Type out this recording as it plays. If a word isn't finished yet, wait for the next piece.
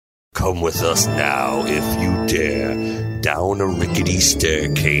Come with us now, if you dare, down a rickety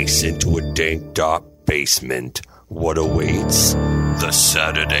staircase into a dank, dark basement. What awaits? The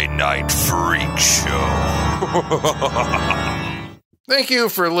Saturday Night Freak Show. Thank you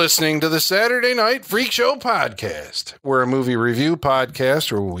for listening to the Saturday Night Freak Show podcast. We're a movie review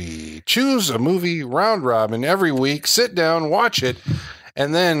podcast where we choose a movie round robin every week, sit down, watch it,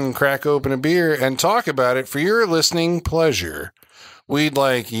 and then crack open a beer and talk about it for your listening pleasure. We'd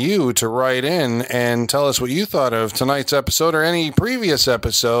like you to write in and tell us what you thought of tonight's episode or any previous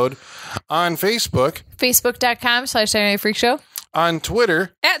episode on Facebook. Facebook.com/Saturday Night Freak Show. On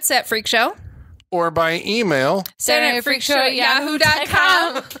Twitter. @SatFreakShow. Or by email.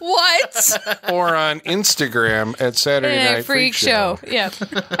 SaturdayNightFreakShow@yahoo.com. What? Or on Instagram at Saturday Night Freak Show. Yep.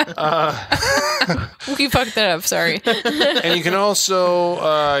 We fucked that up. Sorry. And you can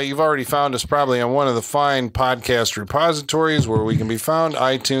also, you've already found us probably on one of the fine podcast repositories where we can be found: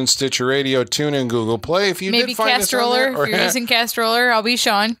 iTunes, Stitcher Radio, TuneIn, Google Play. If you maybe did find Castroller. us on there, if you're using Castroller, I'll be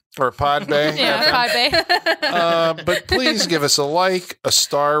Sean. Or Podbay. Yeah, Podbay. But please give us a like, a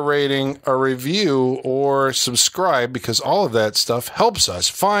star rating, a review, or subscribe, because all of that stuff helps us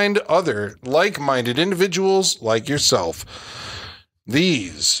find other like-minded individuals like yourself.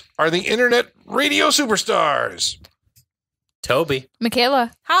 These are the Internet Radio Superstars. Toby.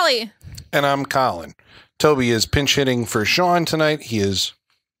 Michaela. Holly. And I'm Colin. Toby is pinch hitting for Sean tonight. He is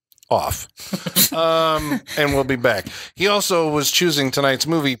off. And we'll be back. He also was choosing tonight's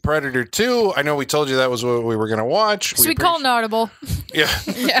movie, Predator 2. I know we told you that was what we were going to watch. So we call an audible. Yeah.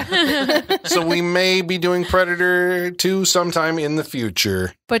 So we may be doing Predator 2 sometime in the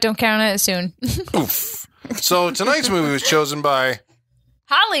future. But don't count on it soon. Oof. So tonight's movie was chosen by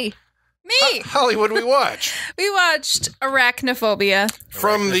Holly. Me. Holly, what did we watch? We watched Arachnophobia.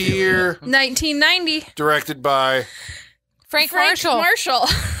 From the year 1990. Directed by Frank Marshall.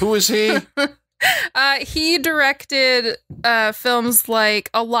 Who is he? He directed films like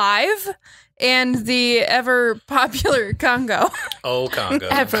Alive and the ever popular Congo. Oh, Congo.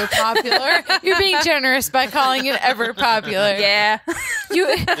 Ever popular. You're being generous by calling it ever popular. Yeah.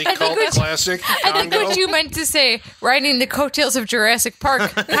 The cult classic Congo. I think what you meant to say, riding the coattails of Jurassic Park,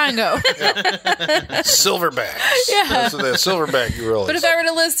 Congo. Silverbacks. Yeah. So the silverback gorillas. But if I were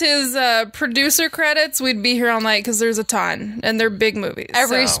to list his producer credits, we'd be here all night because there's a ton, and they're big movies.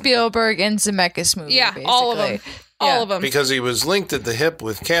 Every so. Spielberg and Zemeckis movie, Yeah, basically. all of them. All of them. Because he was linked at the hip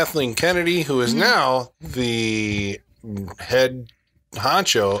with Kathleen Kennedy, who is now the head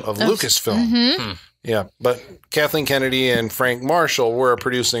honcho of Lucasfilm. Mm-hmm. Yeah, but Kathleen Kennedy and Frank Marshall were a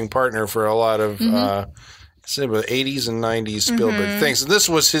producing partner for a lot of 80s and 90s Spielberg things. And this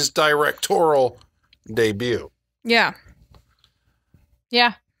was his directorial debut. Yeah.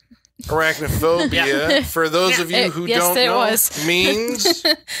 Yeah. Arachnophobia, for those of you who don't know, means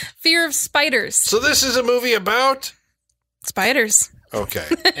fear of spiders. So this is a movie about spiders. Okay.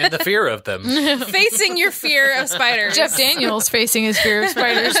 And the fear of them. Facing your fear of spiders. Jeff Daniels facing his fear of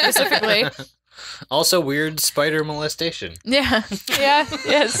spiders specifically. Also weird spider molestation. Yeah. Yeah.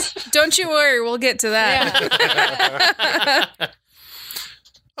 Yes. Don't you worry, we'll get to that. Yeah.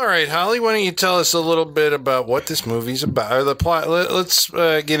 All right, Holly, why don't you tell us a little bit about what this movie's about, or the plot? Let's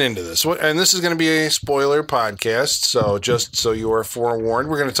get into this. And this is going to be a spoiler podcast, so just so you are forewarned,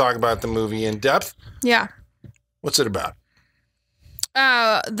 we're going to talk about the movie in depth. Yeah. What's it about?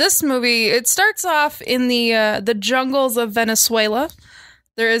 This movie, it starts off in the jungles of Venezuela.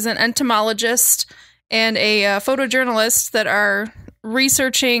 There is an entomologist and a photojournalist that are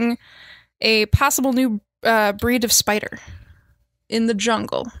researching a possible new breed of spider in the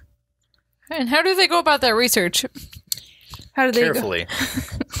jungle. And how do they go about that research? How do they Carefully.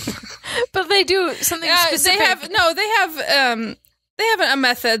 But they do something specific. They have a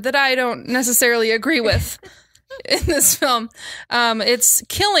method that I don't necessarily agree with in this film. It's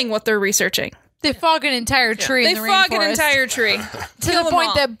killing what they're researching. They fog an entire tree in the rainforest. They fog an entire tree. To the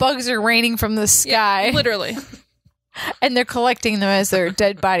point that bugs are raining from the sky. Yeah, literally. And they're collecting them as their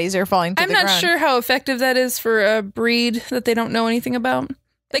dead bodies are falling to the ground. I'm not sure how effective that is for a breed that they don't know anything about.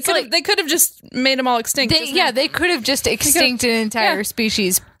 They could have just made them all extinct. They could have just extincted an entire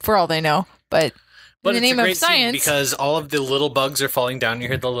species for all they know. But in the name of science, because all of the little bugs are falling down. You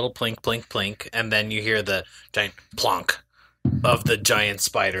hear the little plink, plink, plink, and then you hear the giant plonk of the giant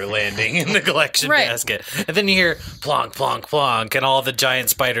spider landing in the collection basket, and then you hear plonk, plonk, plonk, and all the giant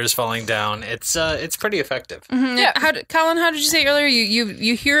spiders falling down. It's pretty effective. Mm-hmm. Yeah. Colin, how did you say earlier?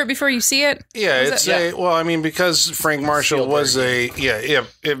 You hear it before you see it? Yeah, because Frank Marshall was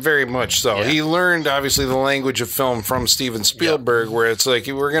very much so. Yeah. He learned obviously the language of film from Steven Spielberg, where it's like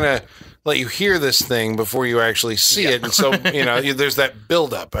we're gonna let you hear this thing before you actually see it, and so there's that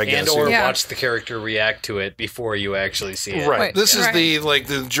buildup, I guess, or watch the character react to it before you actually see it. Right. This is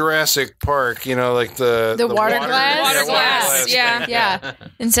the Jurassic Park, like the water glass. Water glass. Yeah.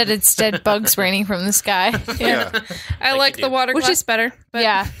 Instead, it's dead bugs raining from the sky. Yeah. I like the water glass better. But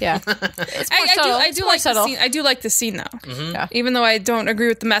yeah. It's more subtle. I do like the scene. I do like the scene though. Mm-hmm. Yeah. Even though I don't agree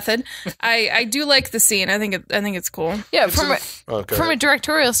with the method, I do like the scene. I think it's cool. Yeah, from a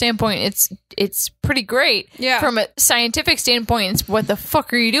directorial standpoint, it's pretty great. Yeah. From a scientific standpoint, it's what the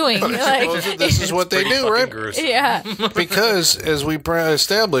fuck are you doing? This is what they do, right? Gruesome. Yeah. Because, as we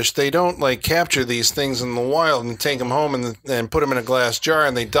established, they don't capture these things in the wild and take them home and put them in a glass jar,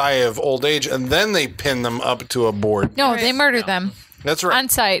 and they die of old age, and then they pin them up to a board. No, they murdered them That's right. on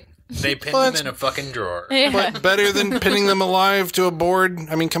site. They pin them in a fucking drawer. Yeah. But better than pinning them alive to a board.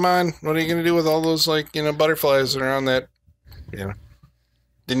 I mean, come on. What are you going to do with all those, butterflies that are on that,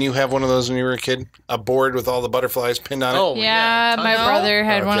 Didn't you have one of those when you were a kid? A board with all the butterflies pinned on it? Oh, Yeah, my brother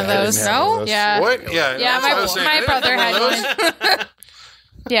had one of I didn't those. have one of those. Yeah. What? Yeah. Yeah, that's what I was saying. I my didn't brother have had one of one.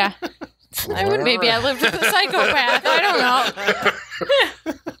 Yeah. Maybe I lived with a psychopath. I don't know.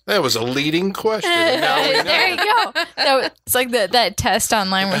 That was a leading question. Now we know. There you go. It's like that test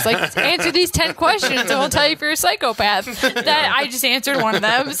online where it's like, answer these 10 questions and we'll tell you if you're a psychopath. That I just answered one of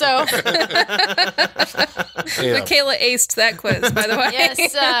them. So Michaela aced that quiz, by the way.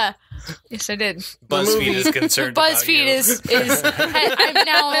 yes, I did. BuzzFeed is concerned BuzzFeed about you. is I'm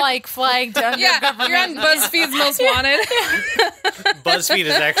now flagged under Yeah, government. you're on BuzzFeed's Most Wanted. BuzzFeed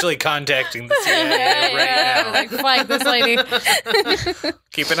is actually contacting the CIA right now. Like, flag this lady.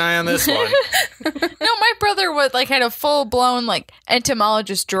 Keep an eye on this one. No, my brother had a full blown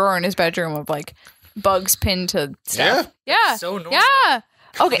entomologist drawer in his bedroom of bugs pinned to stuff. Yeah. So normal. Yeah.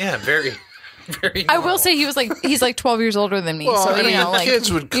 Okay. Yeah, very, very I normal. will say he's 12 years older than me. Well, so I mean,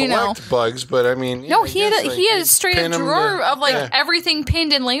 kids would collect bugs, but I mean, no, he had a straight up drawer of everything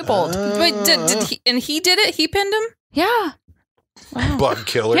pinned and labeled. But did he? And he did it. He pinned him. Yeah. Wow. bug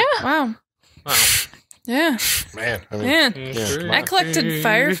killer. Yeah. Wow. Wow. Yeah. Man, I mean, Yeah. I collected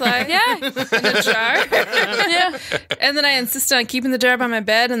fireflies Yeah. in a jar. Yeah. And then I insisted on keeping the jar by my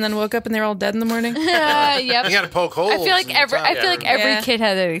bed and then woke up and they were all dead in the morning. Yep. you got to poke holes. I feel like every kid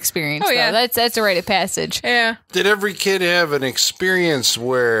had that experience. Oh, yeah. Though. That's a rite of passage. Yeah. Did every kid have an experience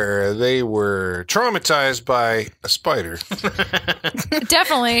where they were traumatized by a spider?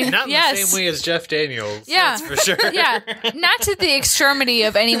 Definitely. Not in yes. the same way as Jeff Daniels. Yeah. That's for sure. Yeah. Not to the extremity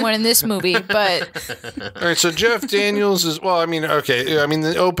of anyone in this movie, but All right, so Jeff Daniels is,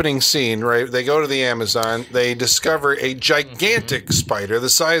 the opening scene, right? They go to the Amazon. They discover a gigantic spider the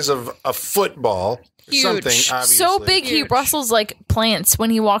size of a football. Huge. Something, obviously. so big he Huge. rustles like plants when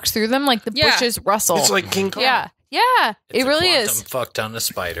he walks through them, like the Yeah. bushes rustle. It's like King Kong. yeah. Yeah. It's It really a is. quantum fucked on a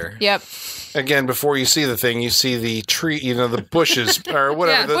spider. Yep. Again, before you see the thing, you see the tree, the bushes or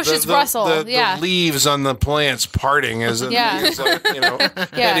whatever. Yeah, the, bushes the, rustle, The, yeah. the leaves on the plants parting as it Yeah. is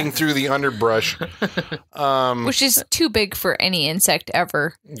heading through the underbrush. Which is too big for any insect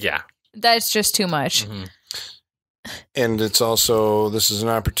ever. Yeah. That's just too much. Mm-hmm. And it's also, this is an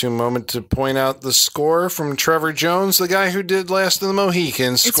opportune moment to point out the score from Trevor Jones, the guy who did Last of the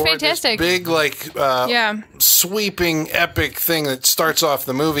Mohicans. It's scored this fantastic. big, Yeah. sweeping, epic thing that starts off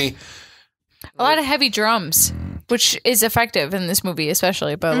the movie. A lot of heavy drums, which is effective in this movie,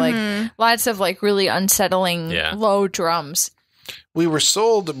 especially, but lots of really unsettling low drums. We were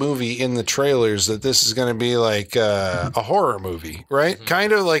sold a movie in the trailers that this is going to be like a horror movie, right? Mm-hmm.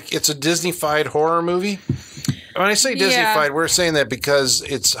 Kind of like it's a Disney-fied horror movie. When I say Disney-fied, we're saying that because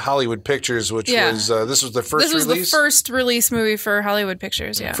it's Hollywood Pictures, which was this was the first This was release. the first release movie for Hollywood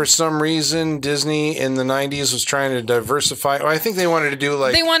Pictures, yeah. For some reason, Disney in the 90s was trying to diversify. I think they wanted to do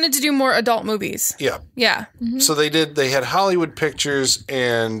They wanted to do more adult movies. yeah. Yeah. So they had Hollywood Pictures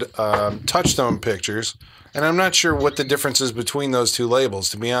and Touchstone Pictures. And I'm not sure what the difference is between those two labels,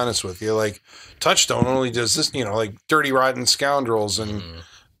 to be honest with you. Like, Touchstone only does this, like Dirty Rotten Scoundrels and...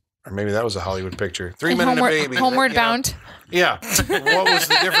 Or maybe that was a Hollywood picture. 3 Men and a Baby. Homeward Bound. Yeah. What was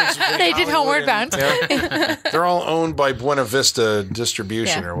the difference between They did Hollywood Homeward and- They're all owned by Buena Vista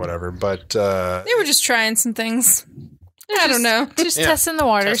Distribution or whatever. But They were just trying some things. I don't know. Just testing the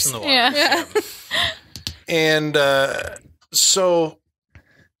waters. Testing the waters. Yeah. and so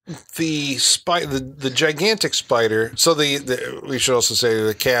the gigantic spider. So we should also say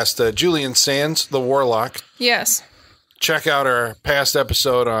the cast Julian Sands, the Warlock. Yes. Check out our past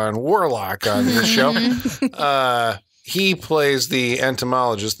episode on Warlock on this show. He plays the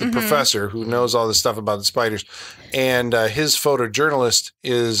entomologist, the professor who knows all this stuff about the spiders. And his photojournalist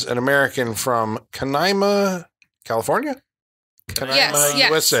is an American from Canaima, California? Canaima,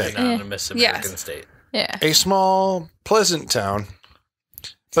 USA. Anonymous American state. Yeah. A small, pleasant town.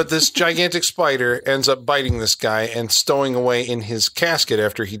 But this gigantic spider ends up biting this guy and stowing away in his casket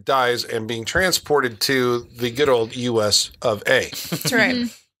after he dies and being transported to the good old U.S. of A. That's right.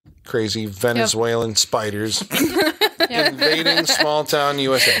 Crazy Venezuelan spiders invading small town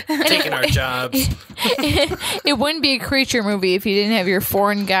USA. Taking our jobs. It wouldn't be a creature movie if you didn't have your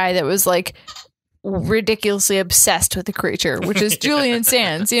foreign guy that was like ridiculously obsessed with the creature, which is Julian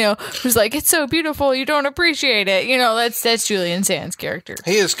Sands, who's like, it's so beautiful, you don't appreciate it. That's Julian Sands' character.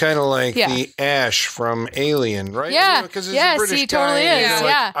 He is kind of like the Ash from Alien, right? Yeah. Because he's Yes, a British he totally guy, is.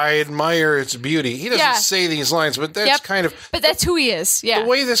 Yeah. I admire its beauty. He doesn't say these lines, but that's kind of... But that's who he is. Yeah. The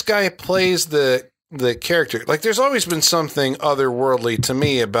way this guy plays the character, like there's always been something otherworldly to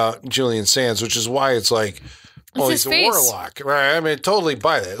me about Julian Sands, which is why it's like, well, he's a warlock, right? I mean, totally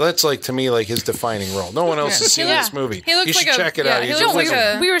buy that. That's like, to me, like his defining role. No one else has seen this movie. He looks you should like check it out. He looks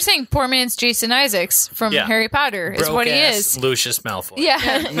like we were saying poor man's Jason Isaacs from Harry Potter is what he is. Lucius Malfoy.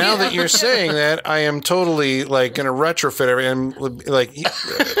 Yeah. Now that you're saying that, I am totally like going to retrofit everything. Like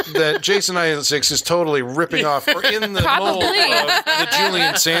that Jason Isaacs is totally ripping off or in the mold of the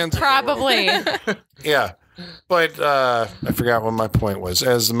Julian Sands. Probably. Yeah. But I forgot what my point was.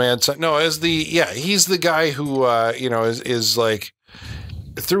 As the mad son, he's the guy who is like,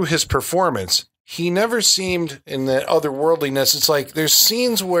 through his performance, he never seemed in that otherworldliness. It's like there's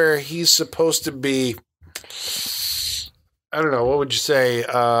scenes where he's supposed to be, I don't know, what would you say,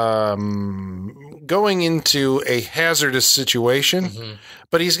 going into a hazardous situation,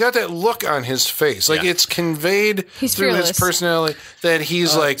 but he's got that look on his face. Like it's conveyed through his personality that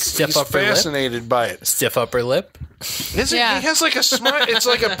he's he's fascinated by it. Stiff upper lip. Is it? He has like a smile. It's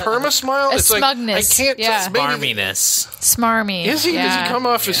like a perma smile. It's smugness. Like, I can't. Smarminess. Smarmy. Is he? Does he come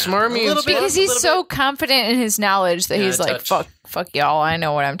off as smarmy? A little bit. Because he's so confident in his knowledge that he's like, fuck y'all. I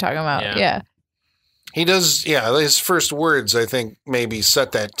know what I'm talking about. Yeah. He does, his first words, I think, maybe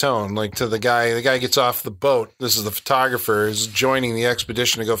set that tone. Like to the guy gets off the boat. This is the photographer, is joining the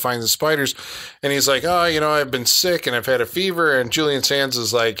expedition to go find the spiders. And he's like, I've been sick and I've had a fever. And Julian Sands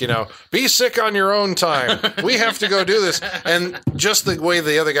is like, be sick on your own time. We have to go do this. And just the way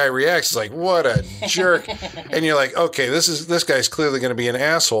the other guy reacts is like, what a jerk. And you're like, okay, this guy's clearly going to be an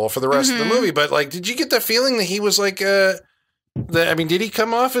asshole for the rest of the movie. But like, did you get the feeling that he was like, did he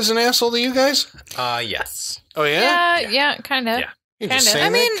come off as an asshole to you guys? Yes. Oh, yeah? Yeah, kind of. Yeah. You're just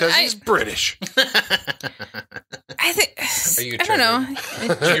saying that because he's British. I think. Are you? I don't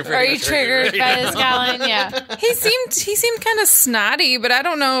know. Are you triggered by this, Colin? Yeah. He seemed kind of snotty, but I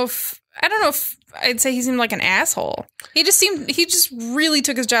don't know if I'd say he seemed like an asshole. He just really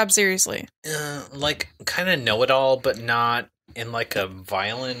took his job seriously. Like kind of know it all, but not in like a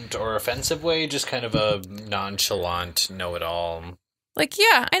violent or offensive way, just kind of a nonchalant know-it-all. Like,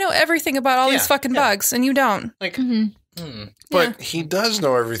 I know everything about all these fucking bugs, and you don't. Like, But he does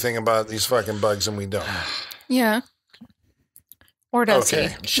know everything about these fucking bugs, and we don't. Yeah. Or does he?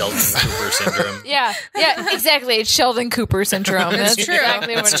 Sheldon Cooper syndrome. Yeah, exactly. It's Sheldon Cooper syndrome. That's true.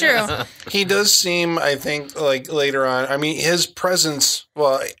 Exactly what That's it true. is. He does seem, I think, like later on, I mean, his presence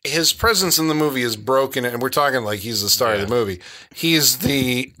in the movie is broken, and we're talking like he's the star of the movie. He's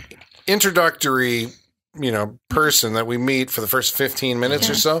the introductory, person that we meet for the first 15 minutes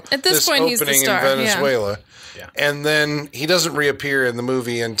or so. At this point, he's the star. In Venezuela. Yeah. And then he doesn't reappear in the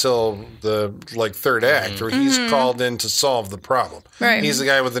movie until the third act, where he's called in to solve the problem. Right. He's the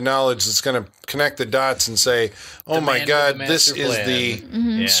guy with the knowledge that's going to connect the dots and say, "Oh my God, this is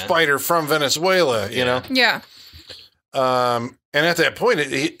the spider from Venezuela." You know. Yeah. And at that point,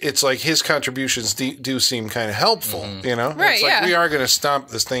 it's like his contributions do seem kind of helpful. You know. Right. It's like we are going to stomp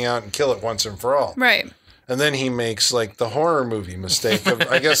this thing out and kill it once and for all. Right. And then he makes like the horror movie mistake of,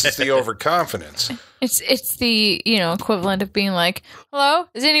 I guess it's the overconfidence. It's the, equivalent of being like, hello,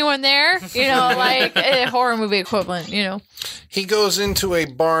 is anyone there? Like a horror movie equivalent, He goes into a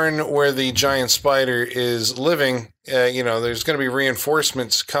barn where the giant spider is living. There's going to be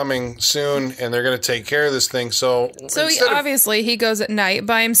reinforcements coming soon, and they're going to take care of this thing. So he goes at night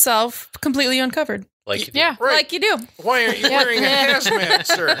by himself, completely uncovered. Like you do. Yeah, right. like you do. Why aren't you wearing a hazmat,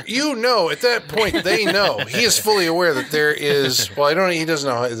 sir? At that point, they know. He is fully aware that there is, he doesn't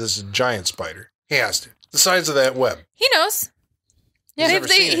know this is a giant spider. He has to. The size of that web. He knows. Yeah,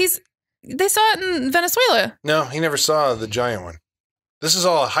 they saw it in Venezuela. No, he never saw the giant one. This is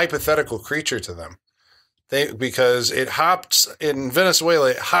all a hypothetical creature to them. Because it hops, in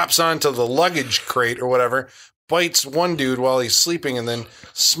Venezuela, it hops onto the luggage crate or whatever, bites one dude while he's sleeping, and then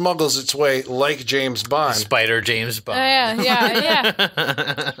smuggles its way like James Bond. Spider James Bond.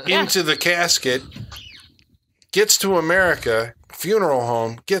 Yeah. Into the casket, gets to America, funeral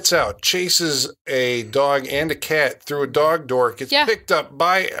home, gets out, chases a dog and a cat through a dog door, gets picked up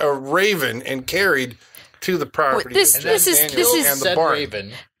by a raven and carried to the property. This is and the barn.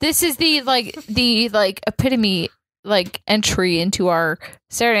 Raven. This is the epitome entry into our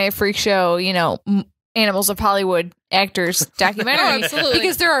Saturday Night Freak Show, Animals of Hollywood actors documentary. Oh, absolutely.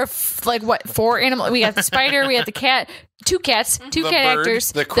 Because there are 4 animals. We got the spider, we got the cat, 2 cats, 2 cat bird,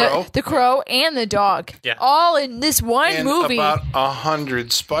 actors, the crow, and the dog. Yeah. All in this one and movie. About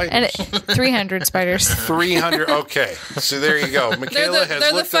 100 spiders. And 300 spiders. 300. Okay, so there you go. Michaela has they're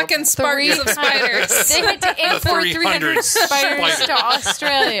the looked fucking Spartans of spiders. They had to import 300 spiders to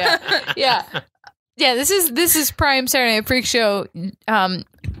Australia. Yeah. Yeah, this is prime Saturday Night Freak Show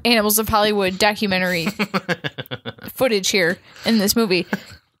Animals of Hollywood documentary footage here in this movie.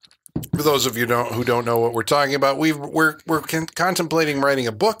 For those of you who don't know what we're talking about, we're contemplating writing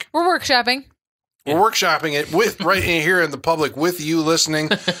a book. We're workshopping. We're workshopping it right in here in the public with you listening,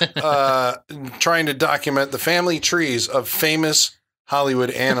 trying to document the family trees of famous Hollywood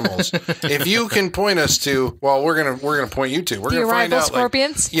animals. If you can point us to, well, we're gonna point you to. We're gonna find out,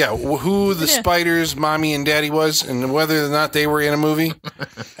 scorpions. Who the spiders' mommy and daddy was, and whether or not they were in a movie,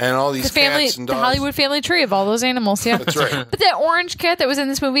 and all these cats and dogs. The Hollywood family tree of all those animals. Yeah, that's right. But that orange cat that was in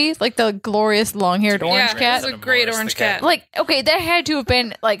this movie, like the glorious long-haired orange cat, it was a great orange cat. Like, okay, that had to have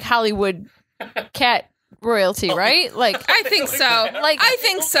been like Hollywood cat royalty, right? Like, I think so. I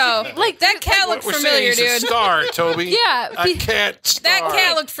think so. Like that cat looked familiar, dude. A star, Toby. Yeah, a cat star. That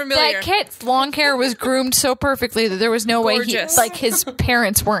cat looked familiar. That cat's long hair was groomed so perfectly that there was no way his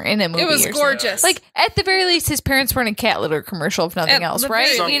parents weren't in a movie. It was gorgeous. Like, at the very least, his parents were in a cat litter commercial, if nothing else,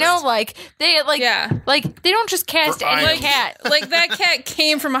 right? Something. They don't just cast any cat. Like that cat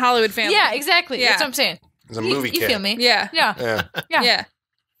came from a Hollywood family. Yeah, exactly. Yeah. That's what I'm saying. It's a movie cat. You feel me? Yeah. Yeah.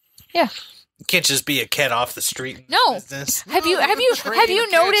 You can't just be a cat off the street. No. Business. Have you noticed?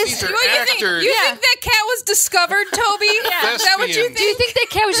 These are actors. You think that cat was discovered, Toby? Yeah. Is that what you Thespians. think? Do you think that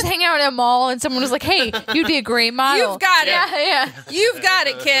cat was just hanging out in a mall and someone was like, "Hey, you'd be a great model"? You've got it. Yeah. You've got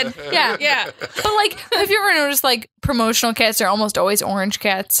it, kid. Yeah. Yeah. But like, have you ever noticed like promotional cats are almost always orange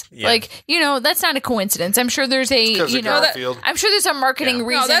cats? Yeah. Like, that's not a coincidence. I'm sure there's Because of Garfield. I'm sure there's a marketing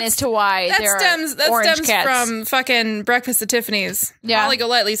reason as to why there are orange cats. From fucking Breakfast at Tiffany's. Yeah. Holly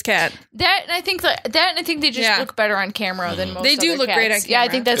Golightly's cat. I think they just look better on camera than most. They do other look cats. great on Yeah, I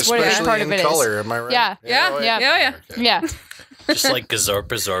camera. think that's Especially what part of in it color, is. am I right? Yeah. Yeah. Yeah. Just like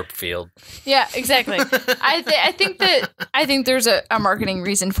Gazorp Field. Yeah, exactly. I think there's a marketing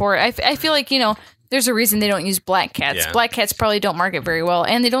reason for it. I feel like, there's a reason they don't use black cats. Yeah. Black cats probably don't market very well,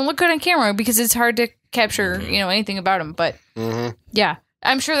 and they don't look good on camera because it's hard to capture, anything about them. But yeah,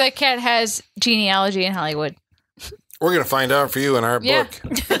 I'm sure that cat has genealogy in Hollywood. We're going to find out for you in our book.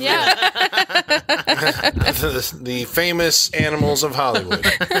 Yeah. The famous animals of Hollywood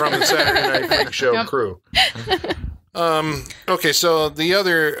from the Saturday Night Freak Show crew. Okay, so the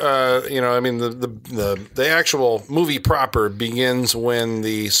other, the actual movie proper begins when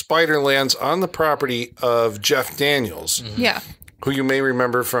the spider lands on the property of Jeff Daniels. Yeah. Who you may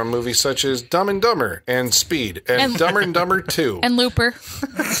remember from movies such as Dumb and Dumber and Speed and Dumber and Dumber 2 And Looper.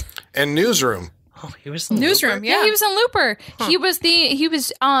 and Newsroom. Oh, he was in Newsroom. Looper? Yeah, he was on Looper. Huh. He was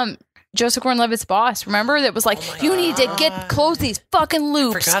Joseph Gordon-Levitt's boss, remember? That was like, you need to close these fucking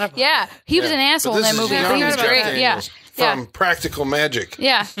loops. Forgot about yeah, he was an asshole in that movie, but he was great. Yeah. From Practical Magic.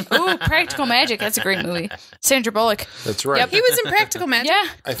 Yeah. Ooh, Practical Magic. That's a great movie. Sandra Bullock. That's right. Yep. He was in Practical Magic. Yeah.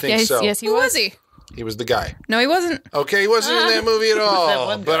 I think so. Yes, he Who was. was he? He was the guy. No, he wasn't. Okay, he wasn't in that movie at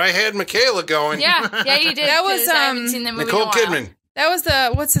all. But I had Michaela going. Yeah, you did. That was, I haven't seen that movie Nicole in a while. Kidman. That was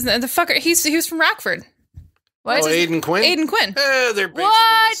what's his name? The fucker. He was from Rockford. What? Aiden Quinn? Aiden Quinn. They're basically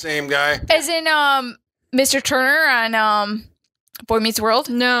the same guy. As in Mr. Turner on Boy Meets World?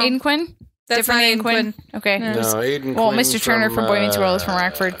 No. Aiden Quinn? That's Different not Aiden Quinn? Okay. No, Aiden Well, Quinn's Mr. Turner from Boy Meets World is from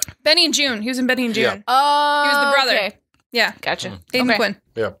Rockford. Benny and June. He was in Benny and June. Yeah. Oh, He was the brother. Okay. Yeah. Gotcha. Aiden Quinn.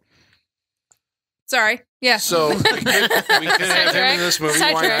 Yeah. Sorry. Yeah. So we could have him in this movie.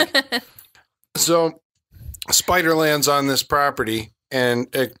 Why not? So Spider lands on this property and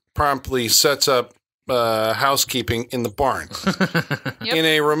it promptly sets up housekeeping in the barn in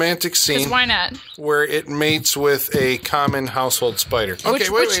a romantic scene. Why not? Where it mates with a common household spider. Okay,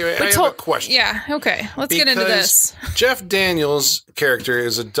 wait. I have a question. Yeah. Okay. Let's get into this. Jeff Daniels' character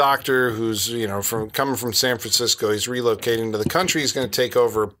is a doctor who's coming from San Francisco. He's relocating to the country. He's going to take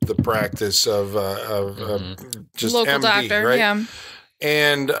over the practice of just local MD, doctor. right? Yeah.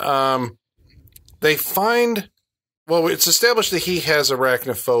 And they find. Well, it's established that he has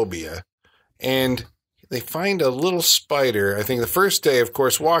arachnophobia, and they find a little spider. I think the first day, of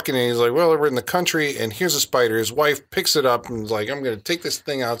course, walking in, he's like, well, we're in the country, and here's a spider. His wife picks it up and is like, I'm going to take this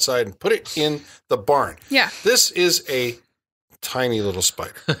thing outside and put it in the barn. Yeah. This is a tiny little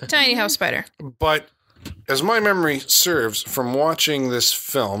spider. Tiny house spider. But as my memory serves from watching this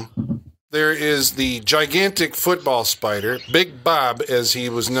film, there is the gigantic football spider, Big Bob, as he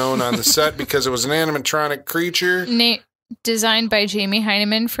was known on the set because it was an animatronic creature. Designed by Jamie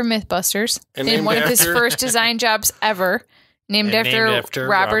Heineman for Mythbusters. And in named one of his after- first design jobs ever. Named after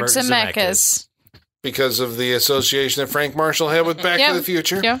Robert Zemeckis. Because of the association that Frank Marshall had with Back to the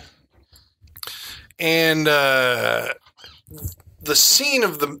Future. Yeah. And the scene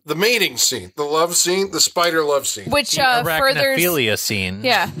of the mating scene, the love scene, the spider love scene. Which The furthers... arachnophilia scene.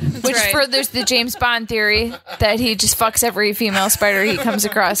 Yeah, which right. furthers the James Bond theory that he just fucks every female spider he comes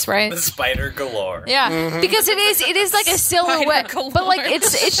across, right? Spider galore. Yeah, because it is like a silhouette, galore. but like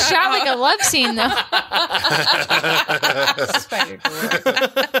it's shot like a love scene though. Spider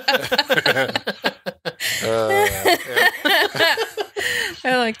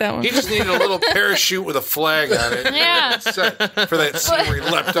I like that one. He just needed a little parachute with a flag on it. Yeah. For that scene where he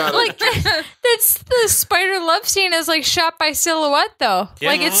leapt out like of the tree. that's the spider love scene is like shot by silhouette though. Yeah.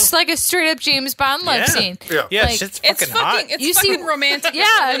 Like it's like a straight up James Bond love Yeah. scene. Yeah. Yeah, Like, shit's It's fucking hot. It's You see- fucking romantic.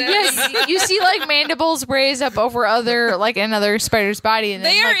 Yeah, yeah. You see like mandibles raise up over another spider's body, and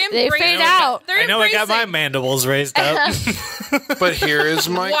then They are like, they embracing- fade out. They're I know I got my embracing- mandibles raised up. But here is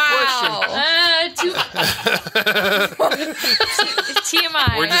my Wow.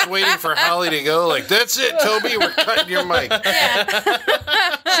 TMI. We're just waiting for Holly to go like, that's it, Toby, we're cutting your mic.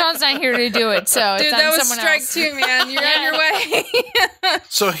 Sean's not here to do it, so Dude, it's on that was someone strike else. 2, man. You're on your way.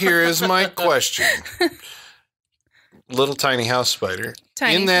 So here is my question. Little tiny house spider.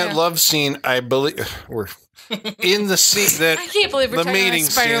 Tiny, in that yeah. love scene, I believe we're in the scene that I can't believe we're the talking about mating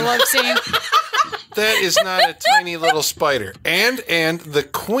a spider scene. love scene. That is not a tiny little spider. And the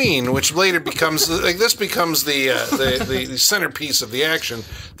queen, which later becomes like this becomes the centerpiece of the action.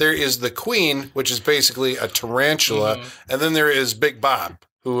 There is the queen, which is basically a tarantula, and then there is Big Bob,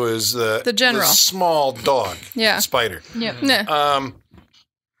 who is the general. the small dog spider. Yep. Nah.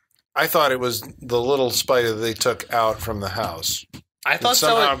 I thought it was the little spider that they took out from the house. I thought so.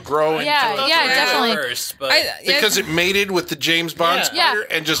 Somehow grow into Yeah, it. yeah, definitely. First, but Because it mated with the James Bond Yeah. spider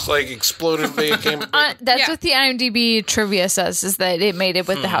and just like exploded and became big. That's Yeah. what the IMDb trivia says, is that it mated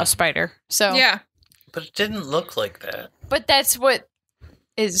with the house spider. So Yeah. but it didn't look like that. but that's what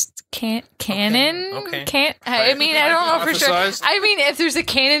is canon. Okay. I mean, I don't know for sure. Hypothesized? I mean, if there's a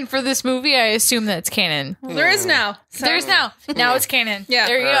canon for this movie, I assume that's canon. There is now. So- There's now it's canon. Yeah.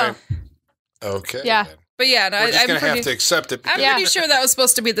 There you All go. right. Okay. Yeah. then. But yeah, no, We're just I'm going to have pretty, to accept it. I'm Yeah. pretty sure that was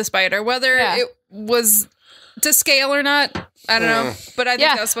supposed to be the spider. Whether Yeah. it was to scale or not, I don't know. But I think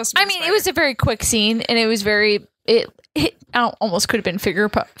Yeah. that was supposed to be I mean, it was a very quick scene, and it was very it almost could have been finger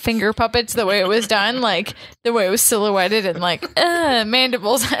puppets the way it was done, like the way it was silhouetted and like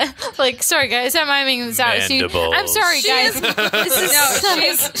mandibles. Like, sorry guys, I'm miming this out. Mandibles. I'm sorry guys. This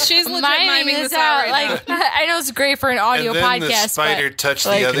is she's legit miming this out right like I know it's great for an audio and then podcast, the spider but touched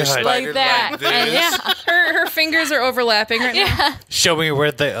like- the other like spider that. like this. And yeah, now. Her fingers are overlapping right now. yeah, Show me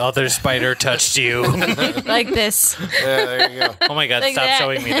where the other spider touched you. like this. Yeah, there you go. Oh my god, Like stop that.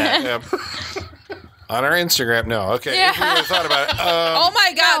 showing me that. Yep. On our Instagram, no. Okay, Yeah. if we really thought about it. Oh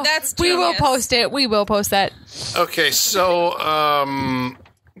my god, that's We will genius. post it. We will post that. Okay, so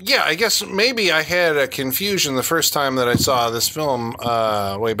yeah, I guess maybe I had a confusion the first time that I saw this film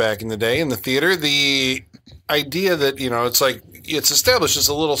way back in the day in the theater. The idea that it's like it's established as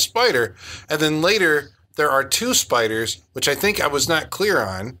a little spider, and then later there are two spiders, which I think I was not clear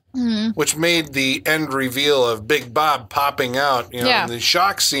on, which made the end reveal of Big Bob popping out, Yeah. in the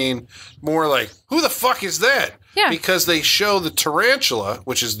shock scene more like, who the fuck is that? Yeah. Because they show the tarantula,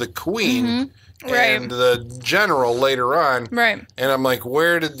 which is the queen, Right. and the general later on. Right. And I'm like,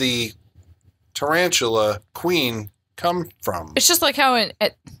 where did the tarantula queen come from? It's just like how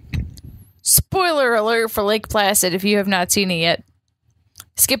spoiler alert for Lake Placid if you have not seen it yet.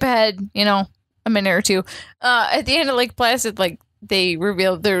 Skip ahead, a minute or two. At the end of Lake Placid, like they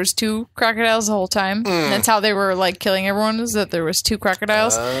revealed there was two crocodiles the whole time. And that's how they were like killing everyone, is that there was two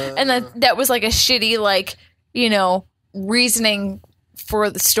crocodiles. And that was like a shitty reasoning for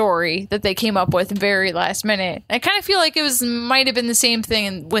the story that they came up with very last minute. I kind of feel like it might have been the same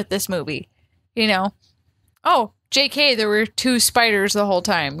thing with this movie. Oh, JK, there were two spiders the whole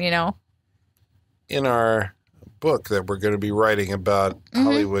time, In our book that we're going to be writing about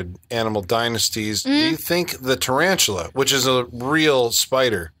Hollywood animal dynasties, do you think the tarantula, which is a real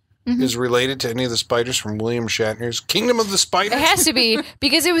spider, is related to any of the spiders from William Shatner's Kingdom of the Spiders? It has to be,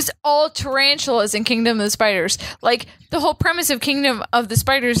 because it was all tarantulas in Kingdom of the Spiders. Like, the whole premise of Kingdom of the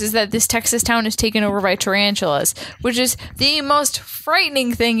Spiders is that this Texas town is taken over by tarantulas, which is the most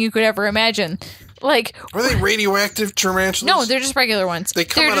frightening thing you could ever imagine. Like, Are they radioactive tarantulas? no, they're just regular ones. They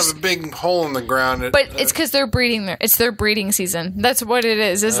come They're out just- of a big hole in the ground. But it's because they're breeding there. It's their breeding season. That's what it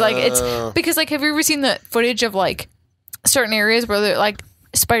is. It's like, it's because, like, have you ever seen the footage of, like, certain areas where they're, like,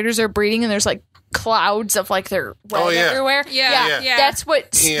 spiders are breeding and there's, like, clouds of, like, their web everywhere? Yeah. That's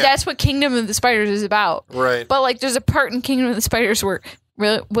what Kingdom of the Spiders is about. Right. But, like, there's a part in Kingdom of the Spiders where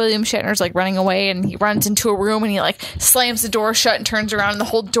William Shatner's, like, running away, and he runs into a room and he, like, slams the door shut and turns around, and the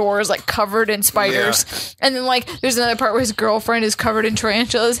whole door is, like, covered in spiders. And then, like, there's another part where his girlfriend is covered in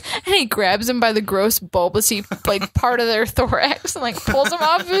tarantulas, and he grabs him by the gross bulbousy, like, part of their thorax and, like, pulls him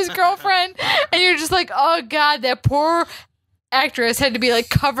off of his girlfriend. And you're just like, oh God, that poor actress had to be, like,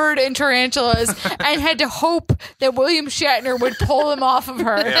 covered in tarantulas and had to hope that William Shatner would pull them off of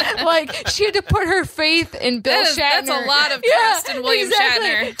her. Like, she had to put her faith in Bill Shatner. That's a lot of trust in William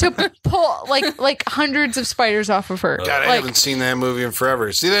Shatner. To pull, like hundreds of spiders off of her. God, I haven't seen that movie in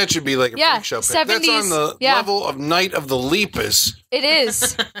forever. See, that should be like a freak show. 70s, That's on the level of Night of the Lepus It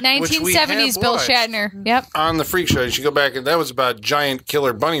is. Which we 1970s have Bill watched. Shatner. Yep. on the freak show. You should go back, and that was about giant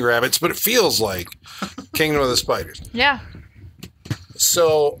killer bunny rabbits, but it feels like Kingdom of the Spiders. Yeah.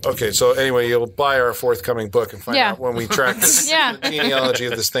 So anyway, you'll buy our forthcoming book and find out when we track this, Yeah. the genealogy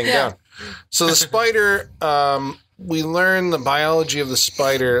of this thing down. So the spider, we learn the biology of the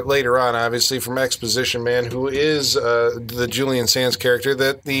spider later on, obviously, from Exposition Man, who is the Julian Sands character,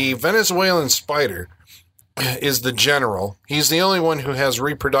 that the Venezuelan spider is the general. He's the only one who has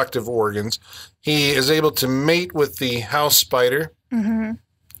reproductive organs. He is able to mate with the house spider, and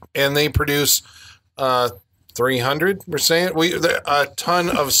they produce 300, we're saying? A ton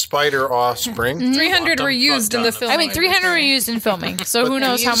of spider offspring. 300 were used in the film. I mean, 300 were used in filming, so who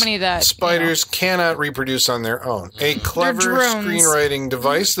knows how many of that. Spiders cannot reproduce on their own. A clever drones. screenwriting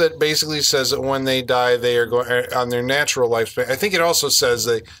device that basically says that when they die, they are going on their natural lifespan. I think it also says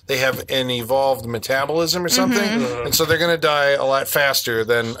they have an evolved metabolism or something, and so they're going to die a lot faster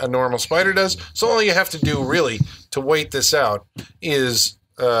than a normal spider does. So all you have to do, really, to wait this out is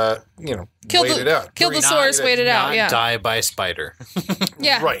wait it out. Kill the source, wait it out. Yeah. Die by spider.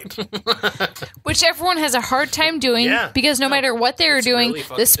 Yeah. Right. Which everyone has a hard time doing because no matter what they're doing, really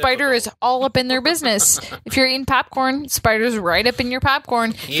fucking the spider difficult. is all up in their business. If you're eating popcorn, spider's right up in your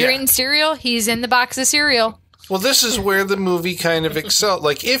popcorn. If you're eating cereal, he's in the box of cereal. Well, this is where the movie kind of excelled.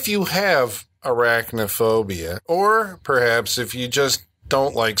 Like, if you have arachnophobia, or perhaps if you just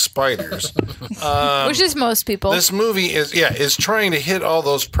don't like spiders, Which is most people. this movie is trying to hit all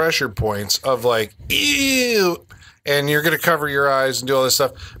those pressure points of like, ew, and you're going to cover your eyes and do all this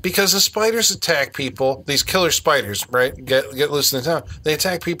stuff because the spiders attack people. These killer spiders, right? Get loose in the town. They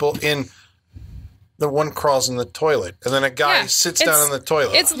attack people in. The one crawls in the toilet, and then a guy sits down on the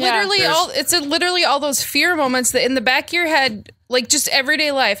toilet. It's literally literally all those fear moments that in the back of your head, like just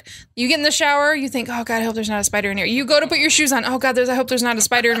everyday life. You get in the shower, you think, "Oh God, I hope there's not a spider in here." You go to put your shoes on, "Oh God, I hope there's not a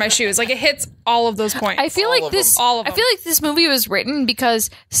spider in my shoes." Like it hits all of those points. I feel All like of this. them. All of I them. feel like this movie was written because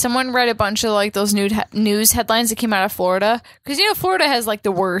someone read a bunch of like those news headlines that came out of Florida. Because Florida has like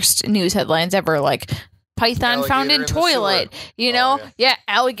the worst news headlines ever. Like python Alligator found in in the toilet. sewer.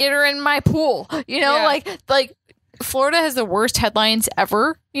 Alligator in my pool. Like Florida has the worst headlines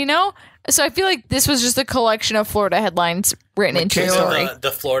ever. So I feel like this was just a collection of Florida headlines written into a story.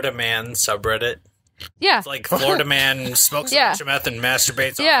 The Florida Man subreddit. Yeah. It's like Florida Man smokes a bunch of meth and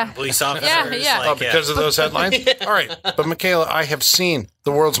masturbates on police officers. Yeah. Like, Oh, because of those headlines? All right. But, Michaela, I have seen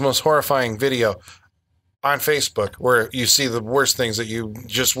the world's most horrifying video on Facebook where you see the worst things that you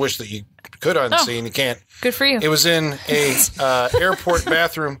just wish that you could unsee and you can't. Good for you. It was in a airport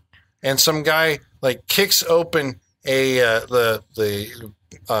bathroom, and some guy, like, kicks open the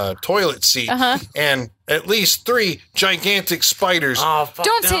toilet seat, and at least 3 gigantic spiders Oh, fuck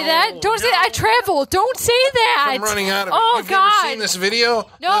Don't say that. Don't say that. I travel. Don't say that. come running out of it. Oh, You've God. never seen this video?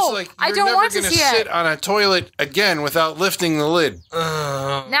 No, It's like, I you're don't never want to gonna see it. sit on a toilet again without lifting the lid.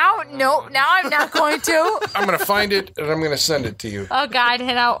 Now I'm not going to. I'm going to find it, and I'm going to send it to you. Oh God,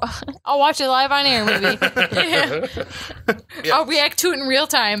 and I'll watch it live on air, maybe. I'll react to it in real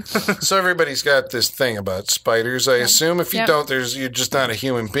time. So everybody's got this thing about spiders, I assume. If you Yep. don't, you're just not a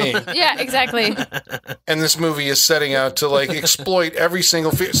human being. Yeah, exactly. And this movie is setting out to like exploit every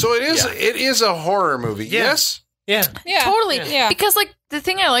single fear. So it is a horror movie. Yes? Yeah. yeah. Totally. Yeah. Because like the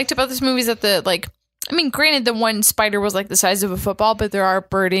thing I liked about this movie is that I mean, granted, the one spider was like the size of a football, but there are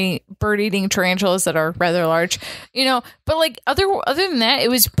bird-eating tarantulas that are rather large, But like other than that, it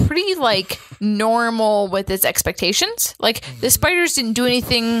was pretty like normal with its expectations. Like the spiders didn't do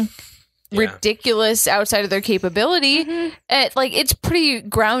anything ridiculous outside of their capability. It's pretty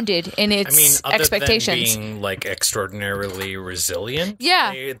grounded in its other expectations. Than being like extraordinarily resilient.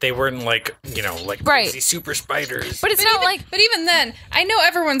 Yeah, they weren't like crazy super spiders. But it's not like. But even then, I know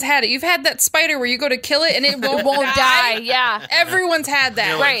everyone's had it. You've had that spider where you go to kill it and it won't die. Yeah, Everyone's had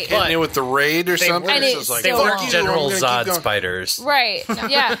that. right. Hitting it with the raid or something. And It's just like, they still weren't won't. General I'm gonna keep Zod going. spiders. Right.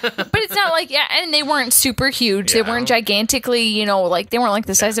 Yeah. But it's not like and they weren't super huge. They Yeah. weren't gigantically, like they weren't like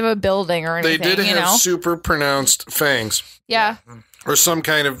the size of a building or They anything. did have you know? super pronounced fangs. Yeah. Or some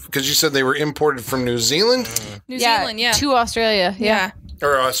kind of, because you said they were imported from New Zealand New Zealand, yeah. To Australia. Yeah.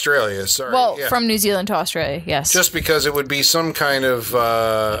 or Australia. Sorry. Well, Yeah. from New Zealand to Australia. Yes. Just because it would be some kind of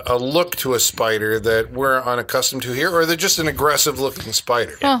a look to a spider that we're unaccustomed to here, or they're just an aggressive looking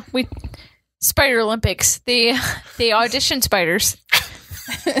spider. Well, Spider Olympics. They auditioned spiders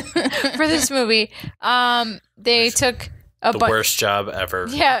for this movie. They took a The bunch. worst job ever.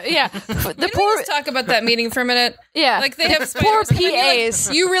 Yeah. The Can we poor. just talk about that meeting for a minute? Yeah. Like they have poor spiders and then you're like,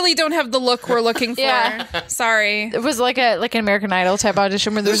 PAs. you really don't have the look we're looking for. Yeah. Sorry. It was like an American Idol type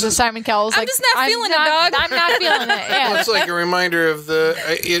audition where there's a Simon Cowell's I'm like, just not feeling it, dog." I'm not feeling it. Well, Yeah. it's like a reminder of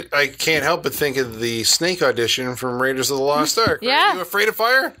I can't help but think of the snake audition from Raiders of the Lost Ark. Yeah. Are you afraid of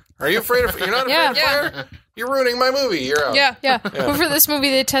fire? Are you afraid of? You're not afraid of Yeah. fire? You're ruining my movie. You're out. Yeah. Yeah. But for this movie,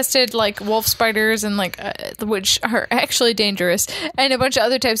 they tested like wolf spiders and which are actually dangerous, and a bunch of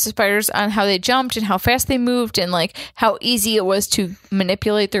other types of spiders on how they jumped and how fast they moved and like how easy it was to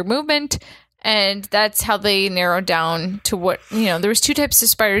manipulate their movement. And that's how they narrowed down to what, there was two types of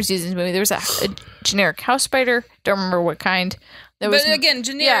spiders used in this movie. There was a generic house spider. Don't remember what kind. But again,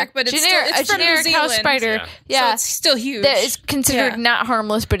 generic, but it's generic, still, it's a from New generic house Zealand. spider. Yeah. So Yeah. it's still huge. That is considered Yeah. not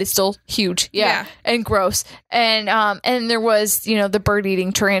harmless, but it's still huge. Yeah. And gross. And there was, the bird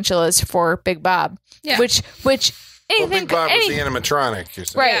eating tarantulas for Big Bob. Yeah. Which Well, anything Big Bob was the animatronic. You're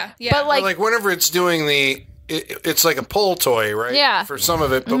saying. right. Yeah, yeah. But Like whenever it's doing it's like a pull toy, right? Yeah. For some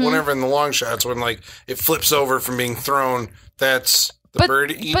of it, but whenever in the long shots, when like it flips over from being thrown, that's the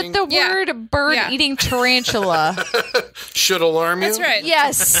bird eating. But the Yeah. word bird Yeah. eating tarantula. Should alarm you. That's right.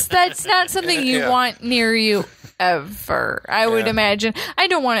 Yes, that's not something you Yeah. want near you ever. I would imagine. I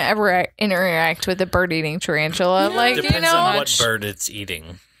don't want to ever interact with a bird eating tarantula. Like, Depends on what much. bird it's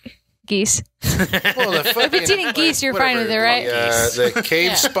eating. geese. Well, the fucking, If it's eating geese, you're fine with it, right? The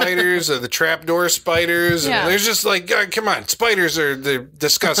cave spiders, or the trapdoor spiders. Yeah. And there's just like, God, come on, spiders are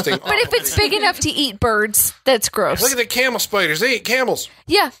disgusting. But if it's big enough to eat birds, that's gross. Look at the camel spiders. They eat camels.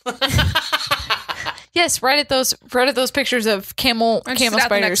 Yeah. Yes, right at those pictures of camel Just out the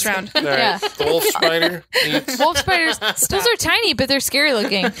spiders. next round. All right. Yeah. The wolf spider eats Wolf spiders, those are tiny, but they're scary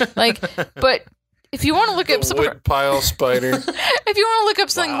looking. But if you want to look up the wood pile spider. if you want to look up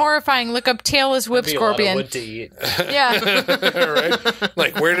something horrifying, look up tailless whip Be a lot of scorpion. wood to eat. Yeah. Right?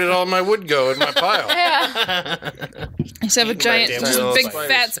 Like, where did all my wood go in my pile? Yeah. You just have a giant, damn just little big spiders.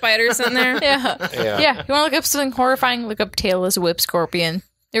 fat spiders in there. Yeah. Yeah. You want to look up something horrifying, look up tailless whip scorpion.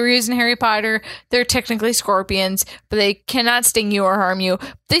 They were used in Harry Potter. They're technically scorpions, but they cannot sting you or harm you.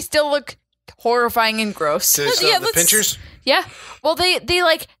 They still look horrifying and gross. Do they still have the let's- pinchers? Yeah. Well, they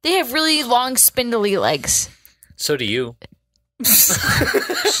have really long spindly legs. So do you.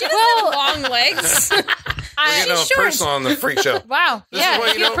 Well, Long legs. We're getting all personal on the freak show. wow. This Yeah, is why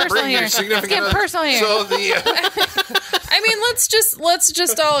let's you get don't personal bring here. your significant Let's get other. personal here. So the I mean, let's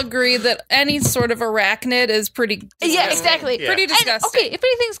just all agree that any sort of arachnid is pretty. Yeah, exactly. Yeah. Pretty And, disgusting. okay, if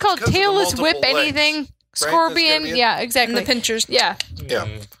anything's called Because of the tailless whip multiple legs, anything, scorpion, That's gotta be it. yeah, And exactly. the pinchers. Yeah. yeah.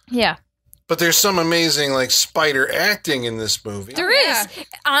 Yeah. But there's some amazing like spider acting in this movie. There Yeah. is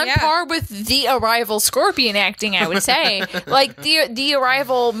on Yeah. par with the Arrival scorpion acting, I would say. Like the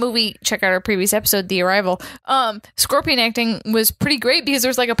Arrival movie, check out our previous episode, The Arrival. Scorpion acting was pretty great because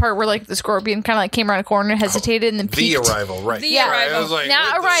there's like a part where like the scorpion kind of like came around a corner, hesitated, and then The peeked. Arrival, right? The Yeah. Arrival. I was like,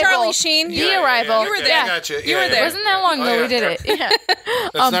 Not what the- Arrival. Charlie Sheen. The Arrival. You were okay, there. I gotcha. You were there. It wasn't that long ago we did it. Yeah.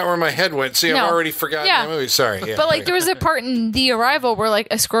 That's not where my head went. See, no. I've already forgotten Yeah. the movie. Sorry. Yeah, But like there was a part in The Arrival where like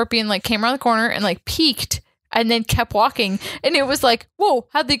a scorpion like came around the corner and like peeked and then kept walking, and it was like, whoa,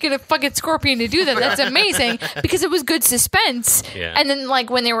 how'd they get a fucking scorpion to do that? That's amazing, because it was good suspense. Yeah. And then like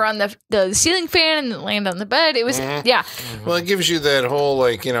when they were on the ceiling fan and it landed on the bed, it was yeah. Well, it gives you that whole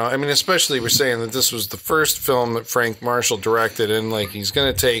like, I mean, especially we're saying that this was the first film that Frank Marshall directed, and like he's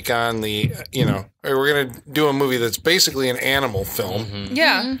going to take on the, or we're going to do a movie that's basically an animal film.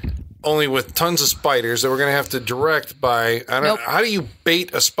 Yeah. only with tons of spiders that we're going to have to direct by. I don't Nope. know, how do you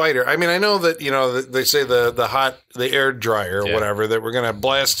bait a spider? I mean, I know that, they say the air dryer or whatever, that we're going to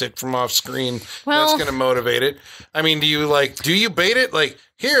blast it from off screen. Well- That's going to motivate it. I mean, do you bait it? Like,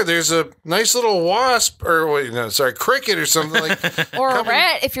 here, there's a nice little wasp cricket or something like Or a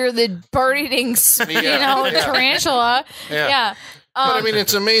rat if you're the bird-eating, tarantula. Yeah. But I mean,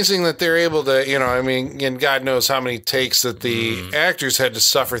 it's amazing that they're able to, and God knows how many takes that the actors had to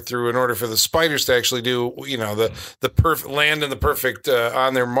suffer through in order for the spiders to actually do, the perfect land in the perfect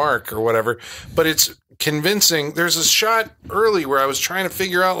on their mark or whatever. But it's convincing. There's a shot early where I was trying to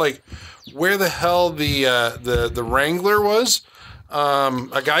figure out like where the hell the Wrangler was.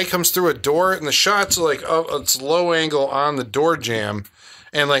 A guy comes through a door and the shot's like it's low angle on the door jamb,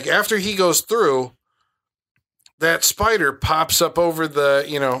 and like after he goes through, that spider pops up over the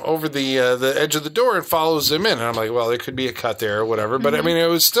edge of the door and follows him in. And I'm like, well, there could be a cut there or whatever. But I mean, it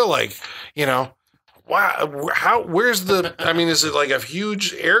was still like, wow, where's is it like a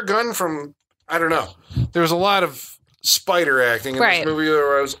huge air gun from, I don't know. There was a lot of spider acting in this movie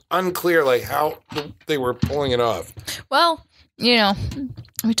where I was unclear like how they were pulling it off. Well,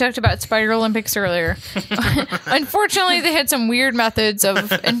 we talked about Spider Olympics earlier. Unfortunately, they had some weird methods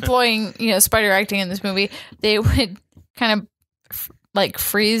of employing, spider acting in this movie. They would kind of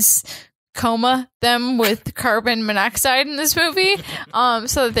freeze coma them with carbon monoxide in this movie,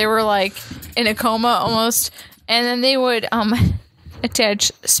 so that they were like in a coma almost. And then they would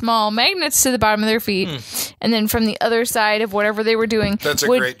attach small magnets to the bottom of their feet, and then from the other side of whatever they were doing, That's a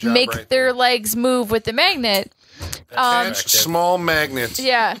would great job make right their there. legs move with the magnet. Attach small magnets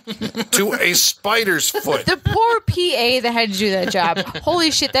Yeah. to a spider's foot. The poor PA that had to do that job.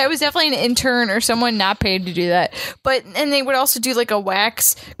 Holy shit, that was definitely an intern or someone not paid to do that. And they would also do like a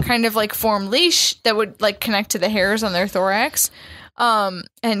wax kind of like form leash that would like connect to the hairs on their thorax.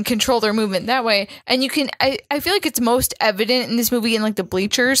 And control their movement that way. And I feel like it's most evident in this movie in like the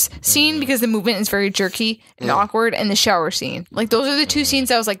bleachers scene because the movement is very jerky and awkward, and the shower scene. Like those are the two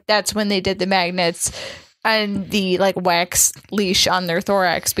scenes I was like, that's when they did the magnets and the like wax leash on their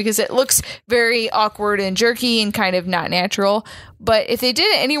thorax, because it looks very awkward and jerky and kind of not natural. But if they did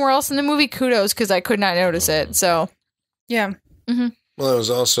it anywhere else in the movie, kudos, because I could not notice it. So Yeah. Mm-hmm. Well, it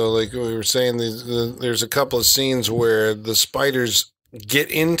was also like we were saying, there's a couple of scenes where the spiders get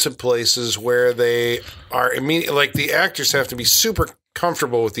into places where they are immediately, like the actors have to be super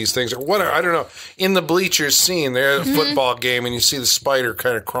comfortable with these things or whatever. I don't know. In the bleachers scene, they're at a football game and you see the spider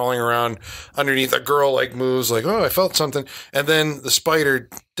kind of crawling around underneath. A girl like moves like, oh, I felt something. And then the spider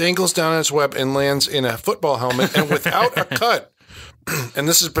dangles down its web and lands in a football helmet and without a cut. And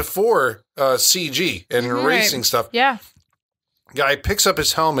this is before CG and racing stuff. yeah. Guy picks up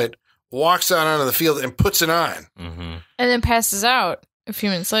his helmet, walks out onto the field, and puts it on. And then passes out a few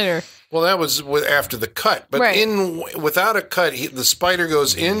minutes later. Well, that was after the cut. But without a cut, the spider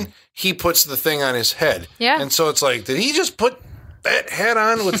goes in, he puts the thing on his head. Yeah. And so it's like, did he just put that hat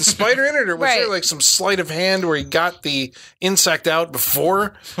on with the spider in it? Or was there like some sleight of hand where he got the insect out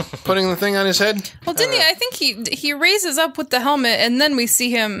before putting the thing on his head? Well, didn't he? I think he raises up with the helmet, and then we see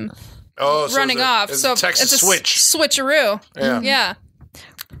him running off. It's So a Texas it's a switch. Switcheroo. Yeah.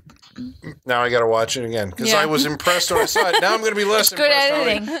 Now I got to watch it again because I was impressed when I saw it. Now I'm going to be less Good impressed.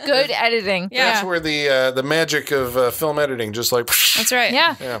 editing. Good editing. Yeah. That's where the magic of film editing just like That's right.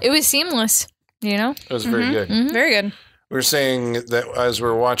 Yeah. It was seamless, it was very good. Very good. We were saying that as we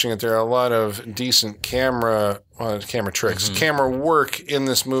were watching it, there are a lot of decent camera tricks, camera work in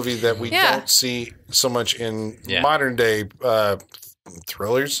this movie that we don't see so much in modern day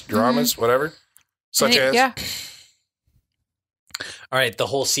thrillers, dramas, whatever, such as. All right, the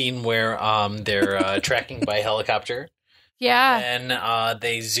whole scene where they're tracking by helicopter. Yeah. And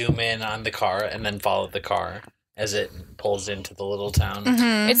they zoom in on the car and then follow the car as it pulls into the little town.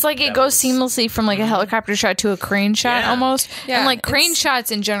 It's like it goes seamlessly from like a helicopter shot to a crane shot almost. Yeah, and like crane shots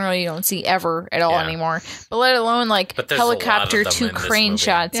in general you don't see ever at all anymore. But let alone like But there's a lot helicopter of them to in this crane movie.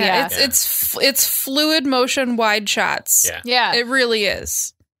 shots. Yeah, Yeah. it's fluid motion wide shots. Yeah. Yeah. It really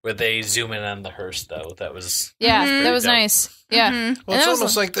is. Where they zoom in on the hearse, though. That was... Yeah, that was dope. nice. Yeah. Well, And it's that was-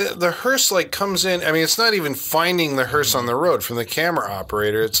 almost like the hearse like comes in. I mean, it's not even finding the hearse on the road from the camera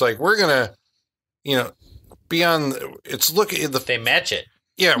operator. It's like we're gonna, be on. It's looking at the. They match it.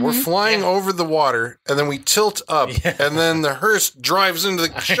 Yeah, we're flying over the water, and then we tilt up, and then the hearse drives into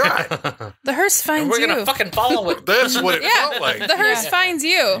the shot. The hearse finds We're you. going to fucking follow it. That's what it felt like. The hearse finds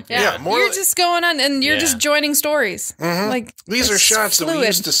you. Yeah, more You're like- just going on, and you're just joining stories. Like These are it's shots that we fluid.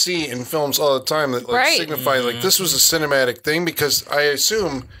 used to see in films all the time that like Right. signify like this was a cinematic thing because I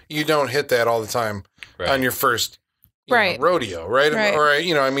assume you don't hit that all the time on your first rodeo, right? Right. Or,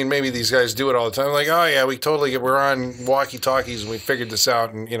 I mean, maybe these guys do it all the time. Like, oh, yeah, we're on walkie-talkies and we figured this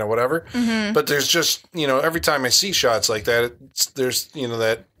out and, whatever. Mm-hmm. But there's just, every time I see shots like that, there's,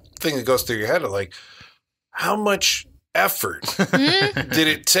 that thing that goes through your head of like, how much effort did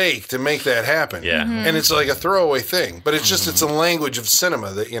it take to make that happen? Yeah. And it's like a throwaway thing, but it's a language of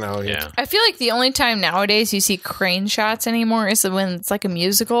cinema that, Yeah. I feel like the only time nowadays you see crane shots anymore is when it's like a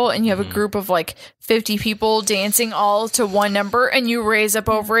musical and you have a group of like 50 people dancing all to one number and you raise up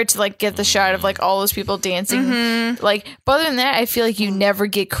over it to like get the shot of like all those people dancing. Like, but other than that, I feel like you never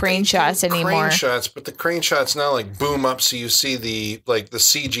get crane shots anymore. Crane shots, but the crane shots now like boom up so you see the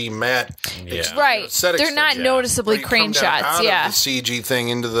CG mat. Yeah. Right. Set They're not extension. noticeably Where you crane come down shots. out Yeah. of the CG thing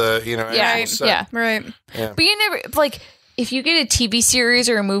into the, Yeah. actual set. Yeah. Right. But you never, like, if you get a TV series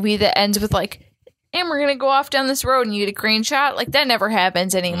or a movie that ends with like, and we're going to go off down this road and you get a crane shot, like that never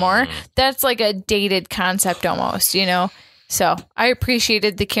happens anymore. That's like a dated concept almost, So I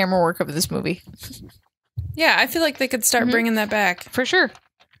appreciated the camera work of this movie. Yeah, I feel like they could start bringing that back. For sure.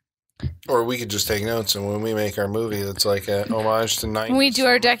 Or we could just take notes, and when we make our movie, that's like an homage to 90s. When we do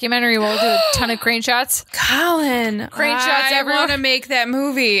our documentary, we'll do a ton of crane shots. Colin, Crane shots I everywhere. want to make that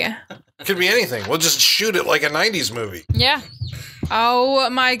movie. Could be anything. We'll just shoot it like a 90s movie. Yeah. Oh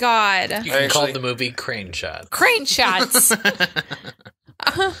my god. You can call Actually- the movie Crane Shot Crane shots.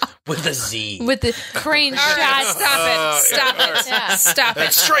 with a Z. With the crane All right, shots. stop it. Yeah. Stop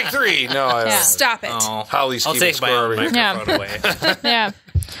it. Strike 3! No, I don't. Yeah. Stop it. Oh, Holly's I'll keeping take my score own over here. microphone away. Yeah.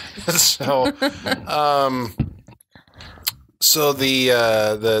 So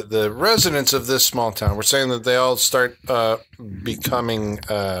the residents of this small town, we're saying that they all start becoming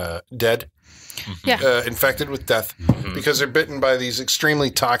dead, infected with death, because they're bitten by these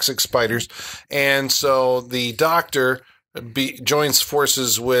extremely toxic spiders, and so the doctor joins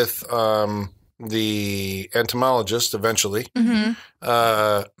forces with the entomologist eventually,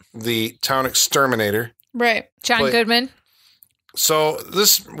 the town exterminator. Right. John Goodman. So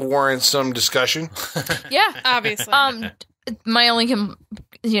this warrants some discussion. Yeah. Obviously. My only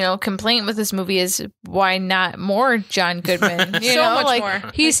complaint with this movie is why not more John Goodman? Much more.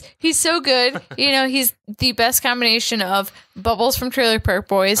 He's so good. He's the best combination of Bubbles from Trailer Park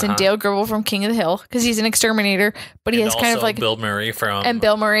Boys and Dale Gribble from King of the Hill, because he's an exterminator, but he And has kind of also like Bill Murray from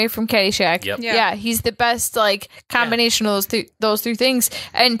Bill Murray from Caddyshack. Yep. Yeah, he's the best like combination of those three things.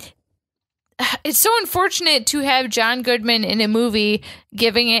 And it's so unfortunate to have John Goodman in a movie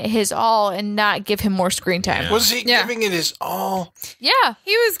giving it his all and not give him more screen time. Was he giving it his all? Yeah.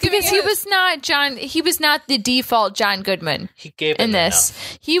 He was giving Because he was not the default John Goodman He gave it in this.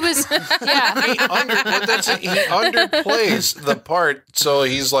 enough. He was He underplays the part, so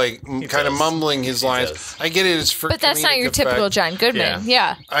he's like kind of does. mumbling his lines. does. I get it. It's for but that's not comedic your typical effect. John Goodman.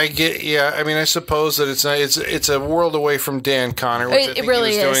 Yeah. I get. Yeah. I mean, I suppose that it's not. It's a world away from Dan Connor, which I think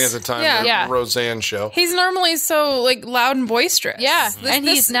really he was doing is. at the time. Yeah. The Yeah. Roseanne show. He's normally so like loud and boisterous. Yeah, and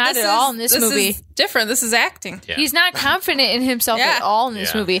he's not at all in this movie. Is different. This is acting. Yeah. He's not confident in himself at all in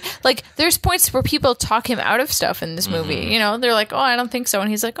this Yeah. movie. Like, there's points where people talk him out of stuff in this movie. They're like, "Oh, I don't think so," and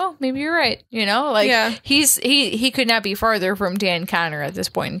he's like, "Oh, maybe you're right." He could not be farther from Dan Connor at this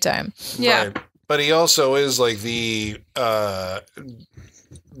point in time. Yeah. Right. But he also is like the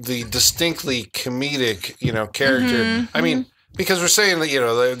distinctly comedic, character. I mean, because we're saying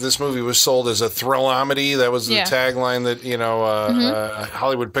that, this movie was sold as a thrillamedy. That was the tagline that,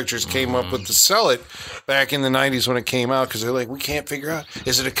 Hollywood Pictures came up with to sell it back in the 90s when it came out, because they're like, we can't figure out,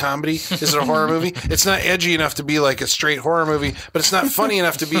 is it a comedy? Is it a horror movie? It's not edgy enough to be like a straight horror movie, but it's not funny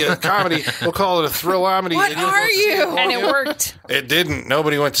enough to be a comedy. We'll call it a thrillamedy. What And you'll are go see you? And it worked. It didn't.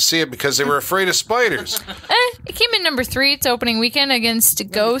 Nobody went to see it because they were afraid of spiders. It came in number 3. It's opening weekend against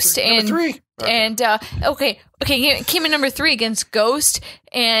Ghost and Number 3. and it came in number 3 against Ghost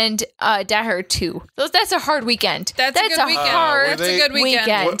and Die Hard 2. That's a hard weekend. That's a good weekend. hard Were they- It's a good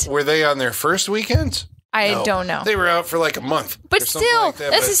weekend. Were they on their first weekend? I don't know. They were out for like a month. But or something still, like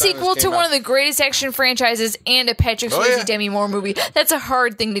that that's by a the time sequel this to came one out. of the greatest action franchises and a Patrick Swayze yeah. Demi Moore movie. That's a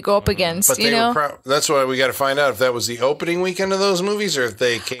hard thing to go up against, But they were that's why we got to find out if that was the opening weekend of those movies or if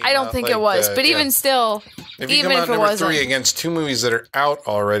they came I don't out think like it was. that. But Yeah. even still, If you even come out if it number wasn't. 3 against 2 movies that are out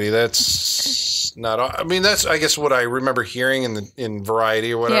already, that's not. I mean, that's I guess what I remember hearing in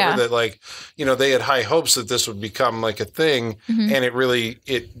Variety or whatever. Yeah. That they had high hopes that this would become like a thing, Mm-hmm. and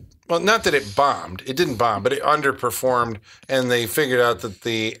it well, not that it bombed. It didn't bomb, but it underperformed, and they figured out that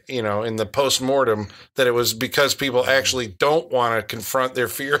in the post-mortem that it was because people actually don't want to confront their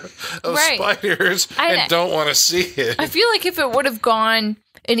fear of spiders and don't want to see it. I feel like if it would have gone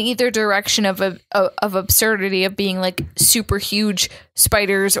in either direction of absurdity of being like super huge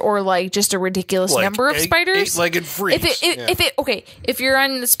spiders or like just a ridiculous number of spiders, eight-legged freaks. If you're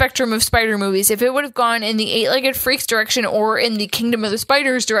on the spectrum of spider movies, if it would have gone in the eight-legged freaks direction or in the Kingdom of the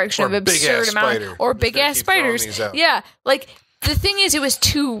Spiders direction of absurd amount or big ass spiders, like. The thing is, it was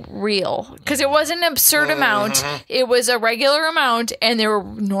too real because it wasn't an absurd amount. It was a regular amount, and they were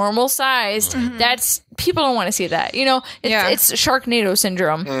normal sized. That's people don't want to see that. It's Sharknado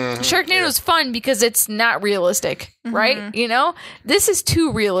syndrome. Sharknado's fun because it's not realistic, right? This is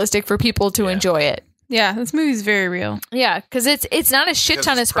too realistic for people to enjoy it. Yeah, this movie's very real. Yeah, because it's not a shit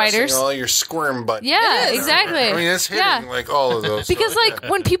ton of spiders. All your squirm buttons. Yeah, exactly. I mean, it's hitting like all of those. Because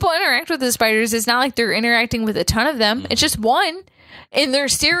when people interact with the spiders, it's not like they're interacting with a ton of them. It's just one in their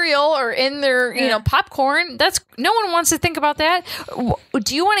cereal or in their popcorn. That's no one wants to think about that.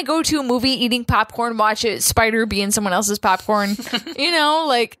 Do you want to go to a movie eating popcorn, watch a spider be in someone else's popcorn?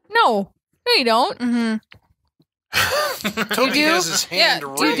 No, you don't. Toby has his hand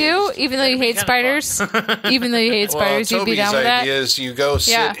raised. You do? Even though you hate spiders? Even though you hate spiders, you'd be down with that? Toby's idea is you go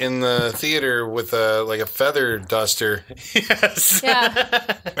sit in the theater with a feather duster. Yes.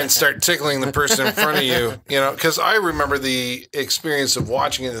 Yeah. And start tickling the person in front of you. Because I remember the experience of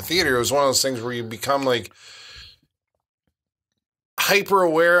watching it in the theater. It was one of those things where you become like hyper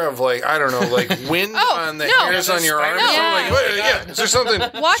aware of wind on the hairs on your arms. Is there something?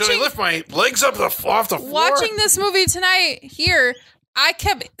 Should I lift my legs up off the floor? Watching this movie tonight here, I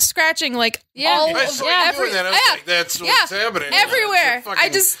kept scratching all I saw you doing that. I was like, that's what's happening. Everywhere. I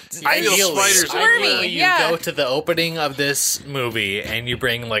feel spiders squirmy. You go to the opening of this movie and you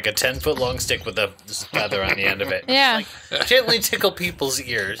bring like a 10-foot long stick with a feather on the end of it. Yeah. Gently tickle people's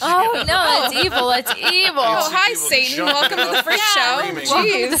ears. Oh, no, that's evil. That's evil. Oh, hi, Satan. Welcome to the Freak Show.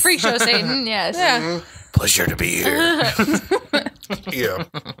 Welcome to the Freak Show, Satan. Yes. Yeah. Pleasure to be here. Yeah.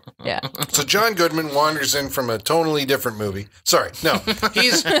 So John Goodman wanders in from a tonally different movie. Sorry, no.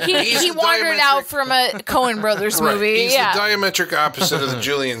 He wandered out from a Coen Brothers movie. He's the diametric opposite of the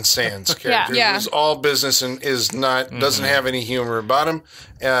Julian Sands character. Yeah. Who's all business and doesn't have any humor about him.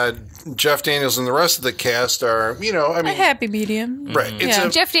 Jeff Daniels and the rest of the cast are, a happy medium. Right.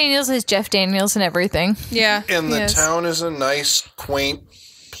 Jeff Daniels is Jeff Daniels and everything. Yeah. And the town is a nice, quaint,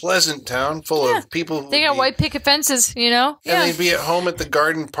 pleasant town full of people. They got white picket fences, And they'd be at home at the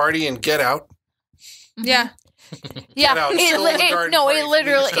garden party and Get Out. Yeah. Yeah,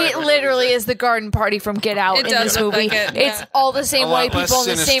 it literally is the garden party from Get Out in this movie. Like it. It's all the same white people in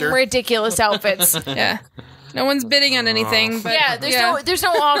the same ridiculous outfits. Yeah. No one's bidding on anything, but there's no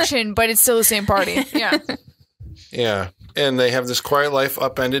auction, but it's still the same party. Yeah. Yeah. And they have this quiet life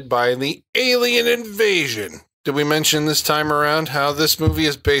upended by the alien invasion. Did we mention this time around how this movie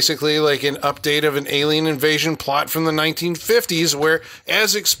is basically like an update of an alien invasion plot from the 1950s where,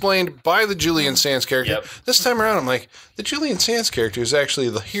 as explained by the Julian Sands character, this time around I'm like, the Julian Sands character is actually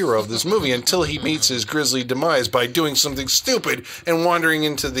the hero of this movie until he meets his grisly demise by doing something stupid and wandering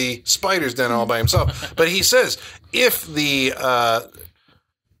into the spider's den all by himself. But he says, if the... I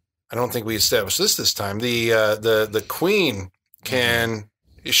don't think we established this time. The queen can...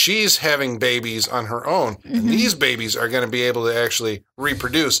 She's having babies on her own, and these babies are going to be able to actually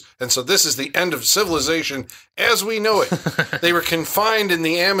reproduce. And so this is the end of civilization as we know it. They were confined in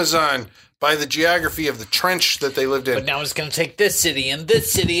the Amazon by the geography of the trench that they lived in. But now it's going to take this city and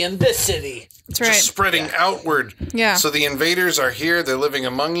this city and this city. That's right. Just spreading outward. Yeah. So the invaders are here. They're living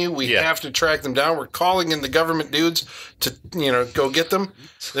among you. We have to track them down. We're calling in the government dudes to, go get them.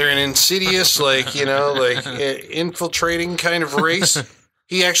 They're an insidious, infiltrating kind of race.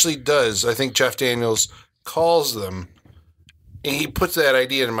 He actually does. I think Jeff Daniels calls them. And he puts that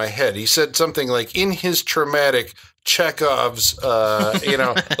idea in my head. He said something like, in his traumatic Chekhov's,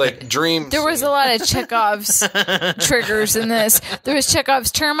 dream. There was a lot of Chekhov's triggers in this. There was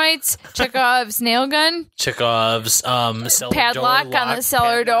Chekhov's termites, Chekhov's nail gun, Chekhov's padlock on the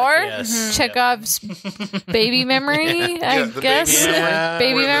cellar door, Chekhov's baby memory, I guess.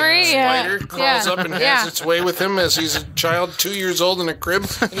 Baby memory, Spider crawls up and has its way with him as he's a child, 2 years old in a crib.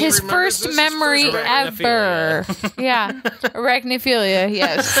 His first memory ever. Arachnophilia,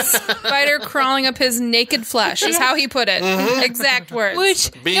 yes. Spider crawling up his naked flesh is how he put it. Exact words.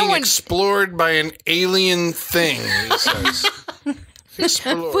 Which being explored by an alien thing, he says.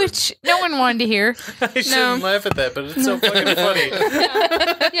 Explore. which no one wanted to hear. I shouldn't laugh at that, but it's so fucking funny.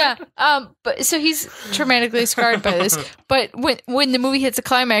 Yeah. But so he's traumatically scarred by this. But when the movie hits a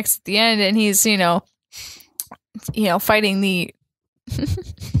climax at the end, and he's fighting the.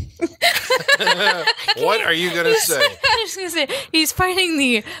 What are you gonna say? I'm just gonna say he's fighting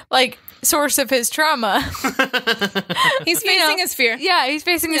the source of his trauma. He's facing his fear. Yeah, he's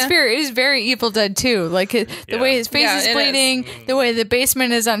facing his fear. It is very Evil Dead 2. Like the way his face is bleeding, the way the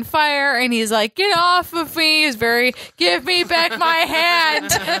basement is on fire, and he's like, "Get off of me!" He's very, "Give me back my hand."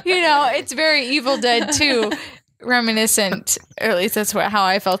 It's very Evil Dead 2 reminiscent. Or at least that's how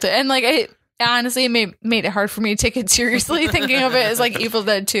I felt it. And honestly, it made it hard for me to take it seriously, thinking of it as Evil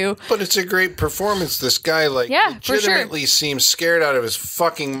Dead 2. But it's a great performance. This guy, legitimately seems scared out of his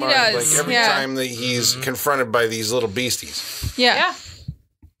fucking mind. Every time that he's confronted by these little beasties. Yeah.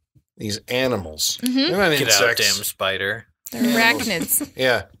 These animals. They're not Get insects. out, damn spider. They're arachnids.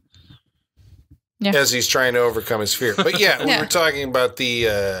 Yeah. As he's trying to overcome his fear. But we were talking about the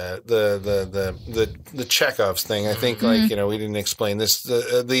Chekhov's thing. I think we didn't explain this.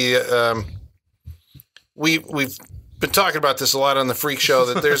 We've been talking about this a lot on the Freak Show,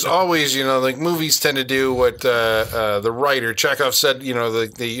 that there's always, movies tend to do what the writer, Chekhov, said,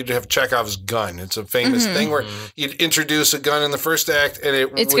 you'd have Chekhov's gun. It's a famous thing where you'd introduce a gun in the first act and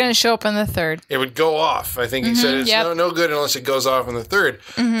it's going to show up in the third. It would go off. I think he said it's no good unless it goes off in the third.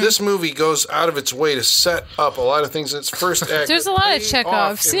 This movie goes out of its way to set up a lot of things in its first act. There's a lot of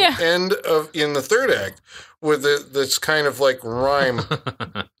Chekhovs. In the third act, with this kind of rhyme,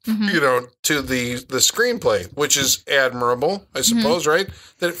 to the screenplay, which is admirable, I suppose, right?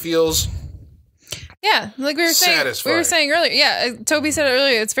 That it feels like we were saying earlier. Yeah, Toby said it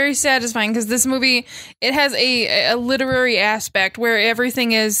earlier. It's very satisfying because this movie, it has a literary aspect where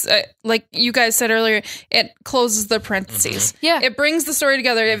everything is like you guys said earlier. It closes the parentheses. Yeah, it brings the story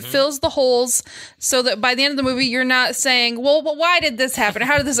together. It fills the holes so that by the end of the movie, you're not saying, "Well, but why did this happen?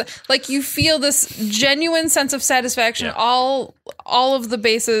 How did this?" You feel this genuine sense of satisfaction. Yeah. All of the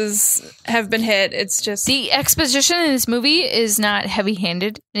bases have been hit. It's just the exposition in this movie is not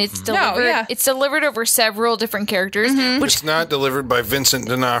heavy-handed, and it's delivered. It's delivered over several different characters, which it's not delivered by Vincent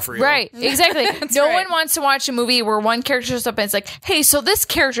D'Onofrio. Right, exactly. No one wants to watch a movie where one character shows up and it's like, "Hey, so this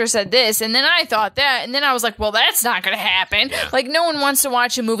character said this, and then I thought that, and then I was like, well, that's not going to happen." Yeah. No one wants to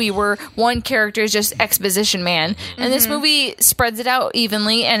watch a movie where one character is just exposition man, and this movie spreads it out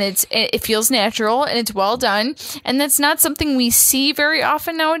evenly, and it feels natural and it's well done, and that's not something we see very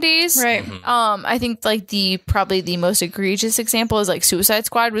often nowadays. Right. I think probably the most egregious example is Suicide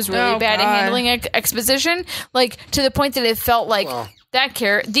Squad was really bad at handling exposition, to the point that it felt like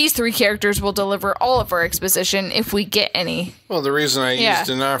these three characters will deliver all of our exposition if we get any. Well, the reason I used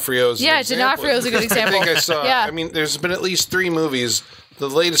D'Onofrio as an example, D'Onofrio is a good example. I think I saw. Yeah. I mean, there's been at least 3 movies. The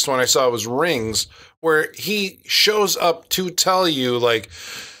latest one I saw was Rings, where he shows up to tell you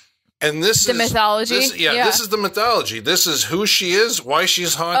and this is mythology. This is the mythology. This is who she is, why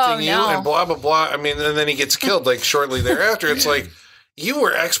she's haunting you, and blah blah blah. I mean, and then he gets killed shortly thereafter. It's you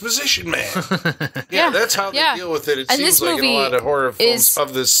were exposition man. That's how they deal with it. It seems in a lot of horror films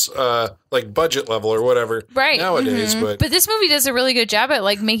of this budget level or whatever nowadays. But this movie does a really good job at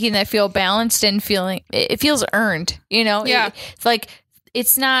making that feel balanced and feeling it feels earned. It's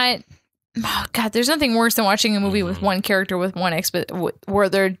it's not. Oh God, there's nothing worse than watching a movie with one character with one where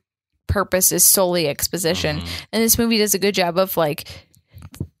their purpose is solely exposition, and this movie does a good job of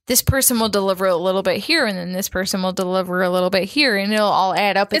this person will deliver a little bit here, and then this person will deliver a little bit here, and it'll all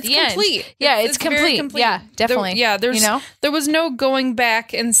add up at the end. Yeah, it's complete. Complete. Yeah, definitely. There was no going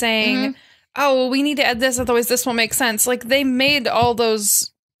back and saying, "Oh, well, we need to add this, otherwise this won't make sense." They made all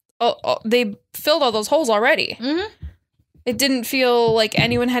those, they filled all those holes already. It didn't feel like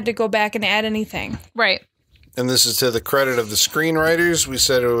anyone had to go back and add anything. Right. And this is to the credit of the screenwriters. We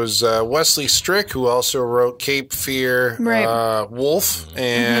said it was Wesley Strick, who also wrote Cape Fear, Wolf,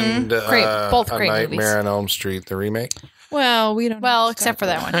 and both A great Nightmare movies. on Elm Street, the remake. Well, we don't. Well, except for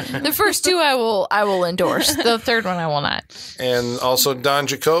that one. The first 2 I will endorse. The third one I will not. And also Don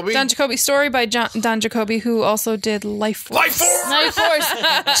Jacoby. Don Jacoby, story by Don Jacoby, who also did Life Force. Life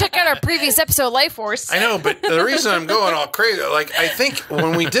Force. Check out our previous episode, Life Force. I know, but the reason I'm going all crazy, I think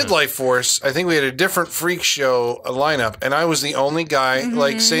when we did Life Force, I think we had a different Freak Show lineup, and I was the only guy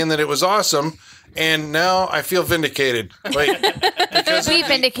saying that it was awesome. And now I feel vindicated. Because we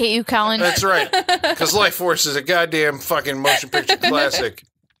vindicate you, Colin. That's right. Because Life Force is a goddamn fucking motion picture classic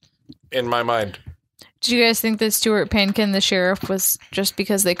in my mind. Do you guys think that Stuart Pankin, the sheriff, was just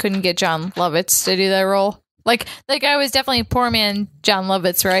because they couldn't get John Lovitz to do that role? Like I was definitely poor man John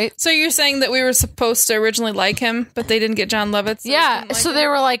Lovitz, right? So you're saying that we were supposed to originally like him, but they didn't get John Lovitz? Yeah, so they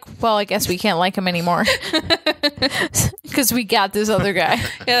were like, well, I guess we can't like him anymore. Because we got this other guy.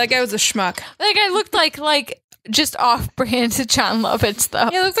 Yeah, that guy was a schmuck. That guy looked like just off-brand to John Lovitz, though.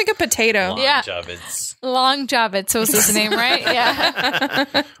 He looked like a potato. Yeah. Long Javits was his name, right?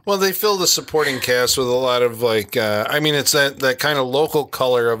 Yeah. Well, they fill the supporting cast with a lot of like, it's that kind of local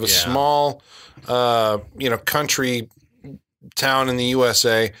color of a small, country town in the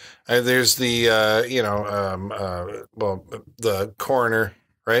USA. There's the, the coroner,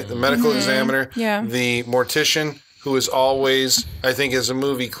 right? The medical examiner, the mortician, who is always, I think, is a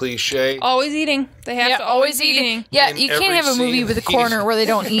movie cliche. Always eating. They have to always eating. Yeah, you can't have a movie with a coroner where they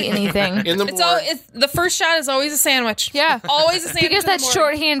don't eat anything. In the the first shot is always a sandwich. Yeah. Always a sandwich. Because that's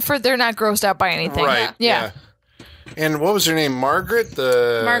shorthand for they're not grossed out by anything. Right. Yeah. And what was her name? Margaret,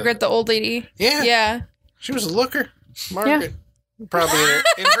 the old lady. Yeah. Yeah. She was a looker. Margaret. Probably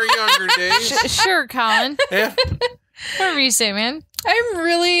in her younger days. Sure, Colin. Yeah. Whatever you say, man. I'm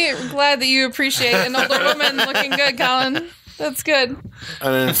really glad that you appreciate an older woman looking good, Colin. That's good.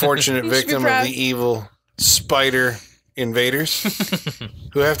 An unfortunate victim of the evil spider invaders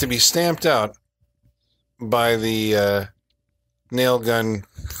who have to be stamped out by the nail gun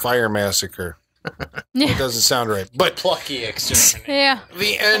fire massacre. It doesn't sound right. But plucky exterminator. Yeah.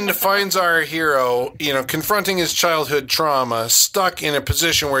 The end finds our hero, confronting his childhood trauma, stuck in a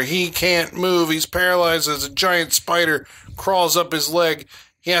position where he can't move. He's paralyzed as a giant spider crawls up his leg.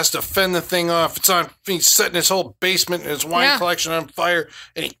 He has to fend the thing off. He's setting his whole basement and his wine collection on fire,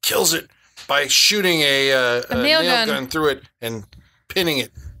 and he kills it by shooting a nail gun through it and pinning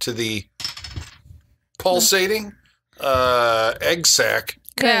it to the pulsating egg sac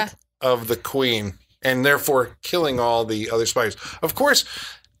of the queen, and therefore killing all the other spiders. Of course,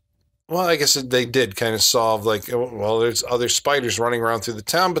 well, I guess they did kind of solve, there's other spiders running around through the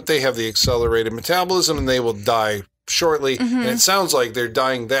town, but they have the accelerated metabolism, and they will die shortly. And it sounds like they're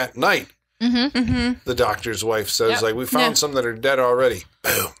dying that night. The doctor's wife says, we found some that are dead already.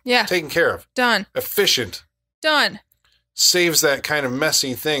 Boom. Yeah. Taken care of. Done. Efficient. Done. Saves that kind of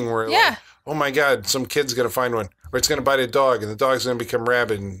messy thing where, oh my God, some kid's going to find one. Or it's going to bite a dog, and the dog's going to become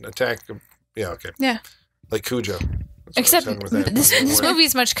rabid and attack him. Yeah, okay. Yeah. Like Cujo. Except this movie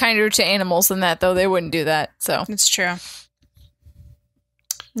is much kinder to animals than that, though. They wouldn't do that. So it's true.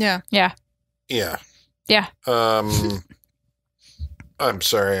 Yeah. Yeah. Yeah. Yeah. I'm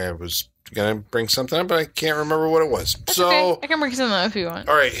sorry, I was going to bring something up, but I can't remember what it was. That's okay. I can bring something up if you want.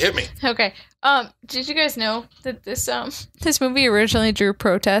 All right, hit me. Okay. Did you guys know that this movie originally drew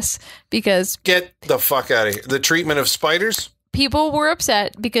protests because get the fuck out of here? The treatment of spiders? People were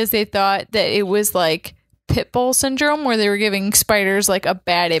upset because they thought that it was like pit bull syndrome, where they were giving spiders like a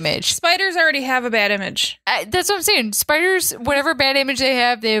bad image. Spiders already have a bad image. That's what I'm saying. Spiders, whatever bad image they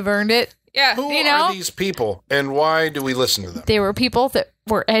have, they've earned it. Yeah. Who are these people, and why do we listen to them? They were people that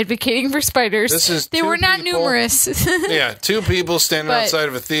were advocating for spiders. They were not numerous. Yeah, two people standing outside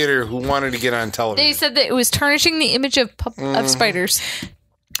of a theater who wanted to get on television. They said that it was tarnishing the image of spiders.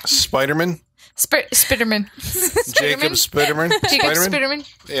 Spiderman? Spiderman. Jacob Spiderman? Jacob Spiderman?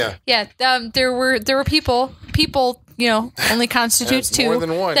 Yeah. Yeah, there were people, only constitutes two. More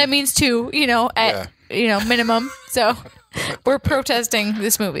than one. That means two, at minimum. So we're protesting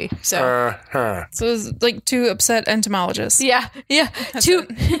this movie. So So it was like two upset entomologists. Yeah. Two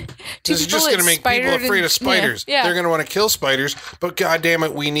this is just going to make people afraid of spiders. Yeah. They're going to want to kill spiders, but God damn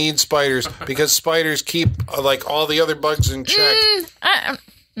it, we need spiders because spiders keep all the other bugs in check.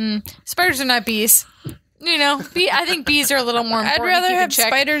 Spiders are not bees. I think bees are a little more important. I'd rather have check.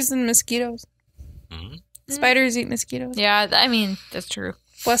 spiders than mosquitoes. Spiders eat mosquitoes. Yeah, that's true.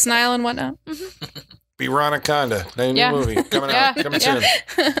 West Nile and whatnot. Be Anaconda, new movie coming out, coming soon.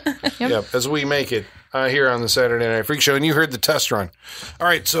 Yep, as we make it here on the Saturday Night Freak Show, and you heard the test run. All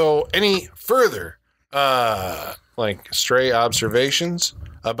right, so any further stray observations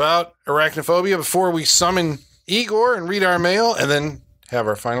about arachnophobia before we summon Igor and read our mail, and then have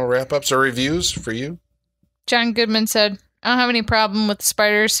our final wrap-ups or reviews for you? John Goodman said, I don't have any problem with the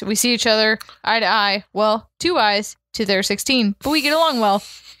spiders. We see each other eye to eye. Well, 2 eyes to their 16, but we get along well.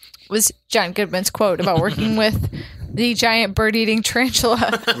 Was John Goodman's quote about working with the giant bird-eating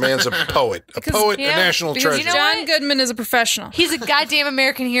tarantula. The man's a poet. A national treasure. John Goodman is a professional. He's a goddamn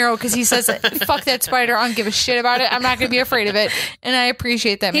American hero because he says, fuck that spider. I don't give a shit about it. I'm not going to be afraid of it. And I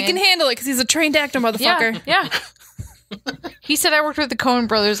appreciate that, man. He can handle it because he's a trained actor, motherfucker. Yeah. He said, I worked with the Coen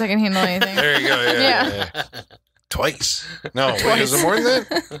brothers. I can handle anything. There you go. Yeah. Twice. No, wait, is it more than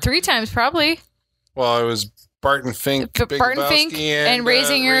that? 3 times, probably. Well, it was Barton Fink, and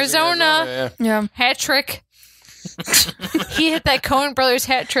Raising Arizona. Yeah. Hat trick. He hit that Coen Brothers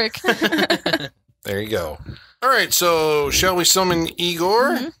hat trick. There you go. All right, so shall we summon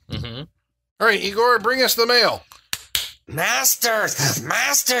Igor? Mm-hmm. All right, Igor, bring us the mail. Masters,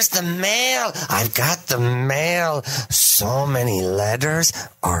 the mail. I've got the mail. So many letters.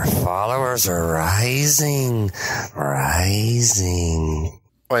 Our followers are rising.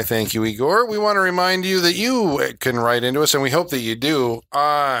 Why, thank you, Igor. We want to remind you that you can write into us, and we hope that you do,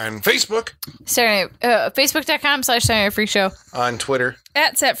 on Facebook, Facebook.com/Saturday Night Freak Show. on Twitter,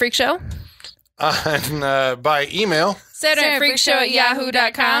 At Set Freak Show. on by email, Saturday Night Freak Show at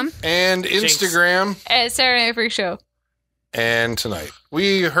yahoo.com. and Instagram. At Saturday Night Freak Show. And tonight,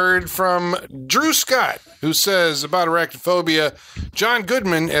 we heard from Drew Scott, who says about arachnophobia, John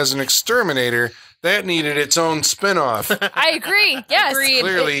Goodman as an exterminator, that needed its own spinoff. I agree. Yes. Agreed.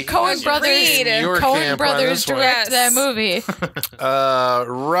 Clearly, Coen Agreed. Brothers direct that Yes. movie.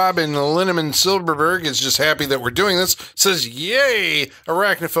 Robin Linneman Silverberg is just happy that we're doing this. Says, yay,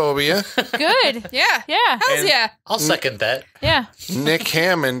 arachnophobia. Good. Yeah. Yeah. Hells yeah. I'll second that. Yeah. Nick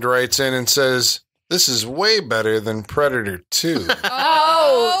Hammond writes in and says, this is way better than Predator 2.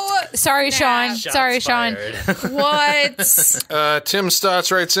 Oh, Sorry, Sean. Shots Sorry, Sean. fired. what? Tim Stotts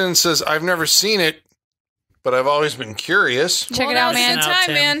writes in and says, I've never seen it, but I've always been curious. Check it out, man. Now's a good time,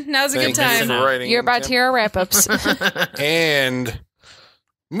 Tim. man. Now's a good Thank you time. for writing You're in, about to Tim. hear our wrap-ups. And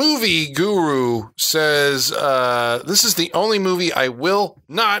Movie Guru says, this is the only movie I will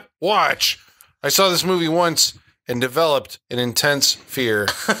not watch. I saw this movie once and developed an intense fear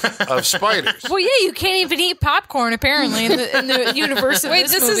of spiders. Well, yeah, you can't even eat popcorn, apparently, in the universe of Wait,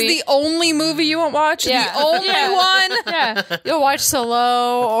 this this movie. is the only movie you won't watch? Yeah. The only Yeah. one? Yeah. You'll watch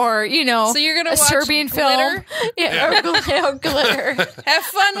Solo or, So you're going to a watch Serbian Glitter? film. Yeah, or glitter. Have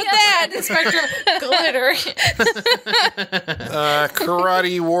fun with that. Spectrum glitter.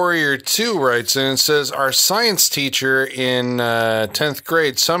 Karate Warrior 2 writes in and says, our science teacher in 10th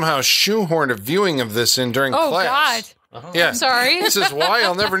grade somehow shoehorned a viewing of this in during Oh, class. God. Yeah. I'm sorry. He says, why?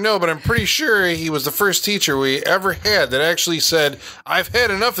 I'll never know, but I'm pretty sure he was the first teacher we ever had that actually said, I've had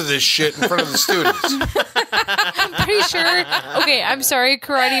enough of this shit in front of the students. I'm pretty sure. Okay, I'm sorry,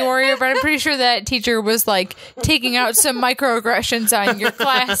 Karate Warrior, but I'm pretty sure that teacher was like taking out some microaggressions on your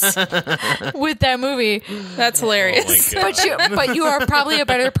class with that movie. That's hilarious. Oh my God. But you are probably a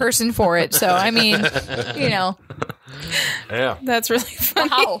better person for it. So I mean, you know, Yeah. That's really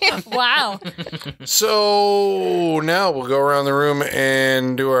funny. wow. So now we'll go around the room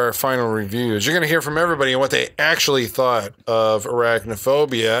and do our final reviews. You're going to hear from everybody on what they actually thought of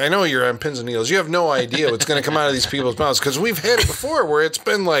arachnophobia. I know you're on pins and needles. You have no idea what's going to come out of these people's mouths because we've had it before where it's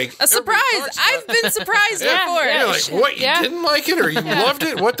been like A surprise. I've been surprised before. You're like, what? You Yeah. didn't like it or you loved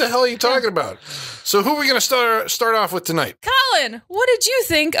it? What the hell are you talking about? So who are we going to start off with tonight? Colin, what did you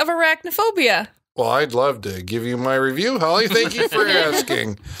think of arachnophobia? Well, I'd love to give you my review, Holly. Thank you for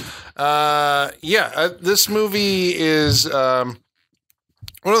asking. This movie is one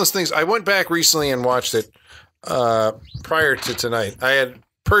of those things. I went back recently and watched it prior to tonight. I had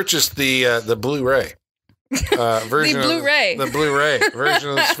purchased the Blu-ray version. The Blu-ray. The Blu-ray version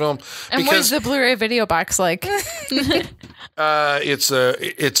of this film. And what is the Blu-ray video box like? It's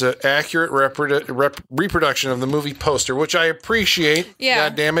a accurate reproduction of the movie poster, which I appreciate. Yeah.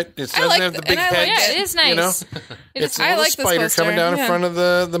 God damn it! It doesn't like have the th- big and I like heads. Yeah, it is nice. You know, It it's is- a I little like this spider poster, coming down in yeah. front of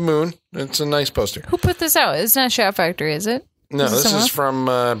the moon. It's a nice poster. Who put this out? It's not Shout Factory, is it? No, Is it this someone is else? from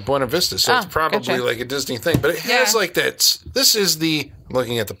Buena Vista, so it's Oh, probably gotcha. like a Disney thing. But it has Yeah. like that. This is the. I'm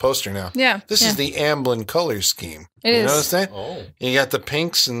looking at the poster now. Yeah. This is the Amblin color scheme. It you is. notice that? Oh. You got the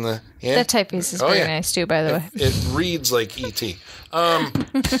pinks and the. Yeah. That typeface is Oh, very yeah. nice too, by the way. It reads like E.T. And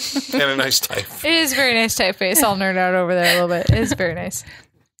a nice type. It is very nice typeface. I'll nerd out over there a little bit. It is very nice.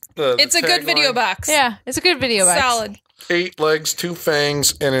 It's a good video box. Yeah, it's a good video box. Solid. 8 legs, 2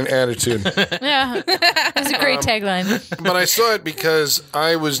 fangs, and an attitude. Yeah, it's a great tagline. But I saw it because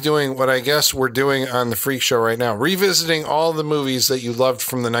I was doing what I guess we're doing on the Freak Show right now, revisiting all the movies that you loved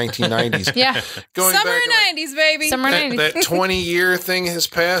from the 1990s. Yeah, Going Summer back and 90s, baby. summer that, 90s. that 20-year thing has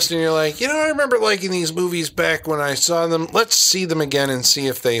passed, and you're like, I remember liking these movies back when I saw them. Let's see them again and see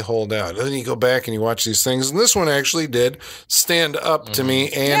if they hold out. And then you go back and you watch these things, and this one actually did stand up to me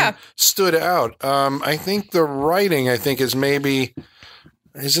and Yeah. stood out. I think the writing, is maybe...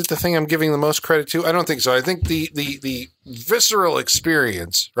 Is it the thing I'm giving the most credit to? I don't think so. I think the visceral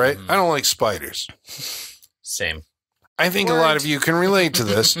experience, right? I don't like spiders. Same. I think a lot of you can relate to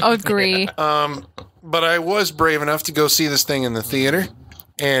this. Agree. But I was brave enough to go see this thing in the theater,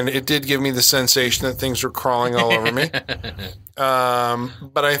 and it did give me the sensation that things were crawling all over me.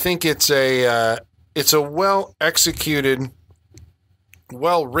 But I think it's a well executed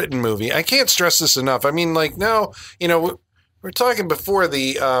well-written movie. I can't stress this enough. I mean, like, now, you know, we're talking before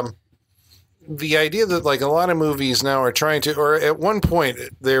the idea that, like, a lot of movies now are trying to, or at one point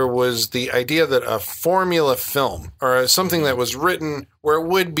there was the idea that a formula film or something that was written where it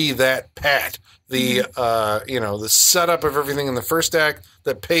would be that pat, the, you know, the setup of everything in the first act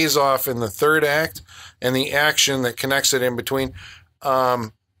that pays off in the third act and the action that connects it in between,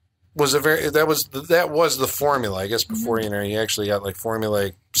 was that was the formula, I guess, before, you know, you actually got like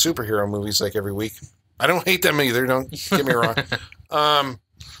formulaic superhero movies like every week. I don't hate them either. Don't get me wrong.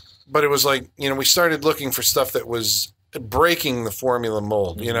 But it was like, you know, we started looking for stuff that was breaking the formula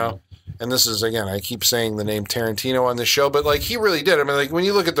mold, you know? And this is, again, I keep saying the name Tarantino on this show, but like he really did. I mean, like when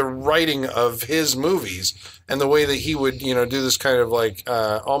you look at the writing of his movies and the way that he would, you know, do this kind of like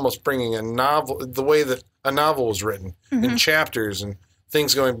almost bringing a novel, the way that a novel was written in chapters and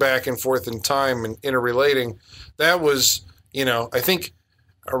things going back and forth in time and interrelating, that was, you know, I think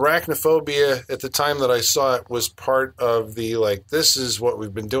Arachnophobia at the time that I saw it was part of the, like, this is what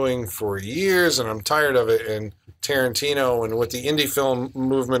we've been doing for years and I'm tired of it. And Tarantino and what the indie film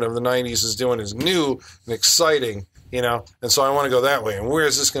movement of the 90s is doing is new and exciting, you know? And so I want to go that way. And where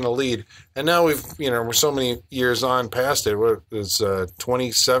is this going to lead? And now we've, you know, we're so many years on past it. What is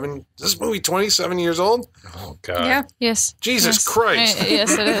 27? Is this movie 27 years old? Oh, God. Yeah. Yes. Jesus Christ.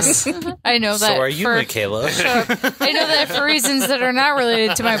 Yes, it is. I know that. So are you, Michaela? I know that for reasons that are not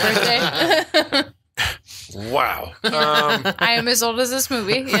related to my birthday. Wow. I am as old as this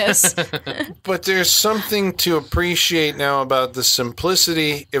movie, yes. But there's something to appreciate now about the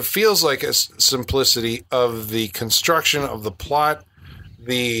simplicity. It feels like a simplicity of the construction of the plot,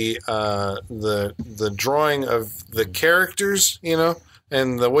 the drawing of the characters, you know,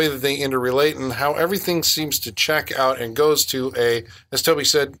 and the way that they interrelate and how everything seems to check out and goes to a, as Toby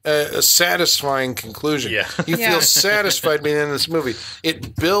said, a satisfying conclusion. Yeah. You feel satisfied being in this movie.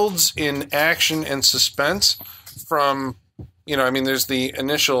 It builds in action and suspense from, you know, I mean, there's the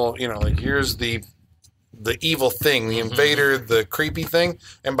initial, you know, like here's the evil thing, the invader, the creepy thing.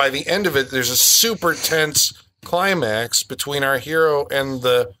 And by the end of it, there's a super tense climax between our hero and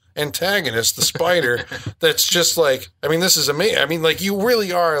the antagonist, the spider, that's just like, I mean, this is amazing. I mean, like, you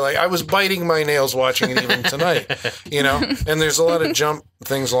really are, like, I was biting my nails watching it even tonight, you know, and there's a lot of jump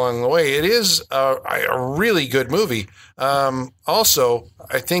things along the way. It is a really good movie. Also,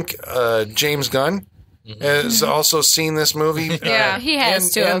 I think James Gunn has also seen this movie. Yeah, he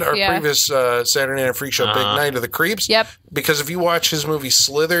has and our previous Saturday Night Freak Show, Big Night of the Creeps. Yep. Because if you watch his movie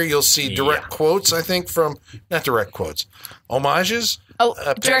Slither, you'll see direct quotes, I think, from, not direct quotes, homages. Oh,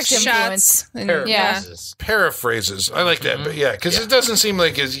 direct influence. Paraphrases. I like that. But yeah, because it doesn't seem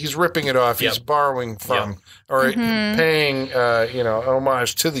like he's ripping it off. He's borrowing from or paying, you know,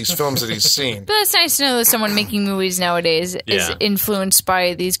 homage to these films that he's seen. But it's nice to know that someone making movies nowadays is influenced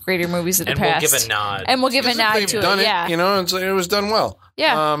by these greater movies of the past. And we'll give a nod. And we'll give a nod to it, yeah. You know, it was done well.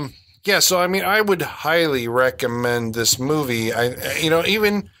 Yeah. Yeah, so, I mean, I would highly recommend this movie. You know,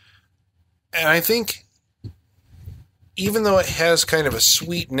 even, and I think, even though it has kind of a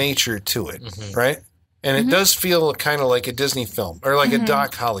sweet nature to it, right? And it does feel kind of like a Disney film or like a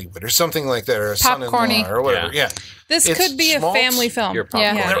Doc Hollywood or something like that, or a Son-in-Law or whatever. Yeah. This could be a family film.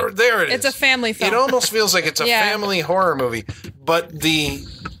 There it is. It's a family film. It almost feels like it's a family horror movie, but the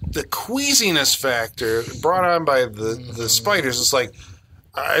queasiness factor brought on by the spiders is like,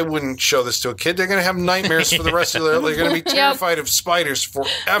 I wouldn't show this to a kid. They're going to have nightmares for the rest of their life. They're going to be terrified of spiders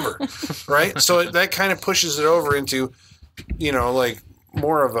forever, right? So that kind of pushes it over into, you know, like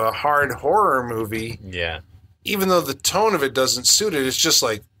more of a hard horror movie. Yeah. Even though the tone of it doesn't suit it, it's just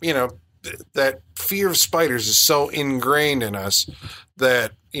like, you know, that fear of spiders is so ingrained in us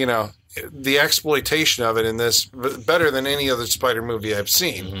that, you know, the exploitation of it in this, better than any other spider movie I've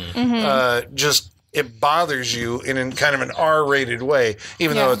seen, just... It bothers you in kind of an R-rated way,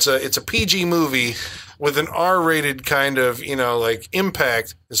 even though it's a PG movie with an R-rated kind of, you know, like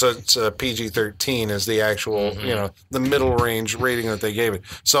impact. So it's a PG-13 is the actual, you know, the middle range rating that they gave it.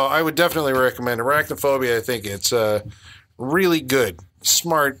 So I would definitely recommend Arachnophobia. I think it's really good,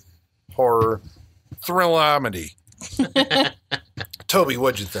 smart horror thrillomedy. Toby,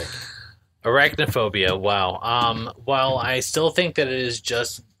 what'd you think? Arachnophobia. Wow. While I still think that it is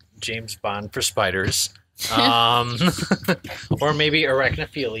just James Bond for spiders, or maybe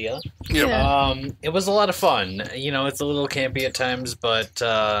arachnophilia. It was a lot of fun. You know, it's a little campy at times, but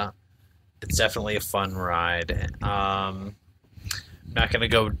it's definitely a fun ride. I'm not going to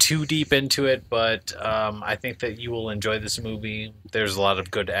go too deep into it, but I think that you will enjoy this movie. There's a lot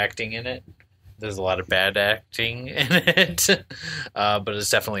of good acting in it. There's a lot of bad acting in it, but it's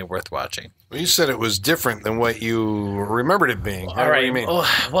definitely worth watching. Well, you said it was different than what you remembered it being. All What right. do you mean?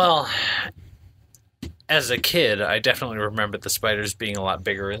 Oh, well, as a kid, I definitely remember the spiders being a lot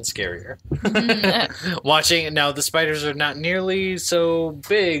bigger and scarier. Watching now, the spiders are not nearly so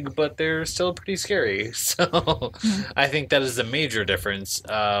big, but they're still pretty scary. So I think that is a major difference.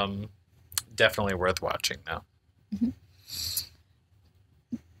 Definitely worth watching now.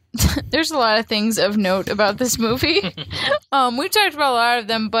 There's a lot of things of note about this movie. We talked about a lot of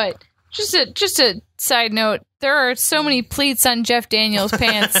them, but just a side note, there are so many pleats on Jeff Daniels'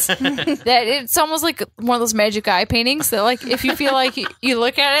 pants that it's almost like one of those magic eye paintings that, like, if you feel like you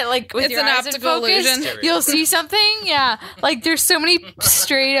look at it, like, with It's your an eyes in optical focus, illusion. you'll see something. Yeah. Like, there's so many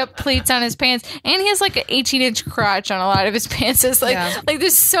straight up pleats on his pants. And he has, like, an 18-inch crotch on a lot of his pants. It's like, like,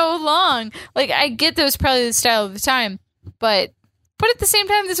 this is so long. Like, I get that was probably the style of the time, but at the same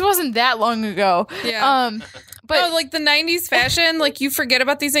time, this wasn't that long ago. Yeah. But no, like the 90s fashion, like you forget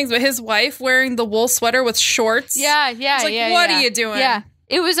about these things, but his wife wearing the wool sweater with shorts. yeah, It's like, what are you doing? Yeah.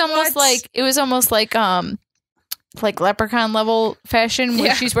 It was almost like leprechaun level fashion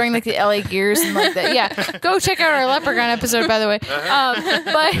where she's wearing like the LA gears and like that. Yeah. Go check out our leprechaun episode, by the way.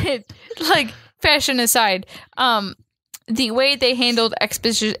 But like fashion aside, the way they handled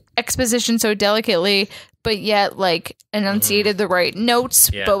exposition so delicately, but yet like enunciated the right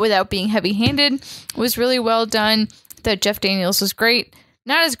notes, but without being heavy-handed, was really well done. That Jeff Daniels was great.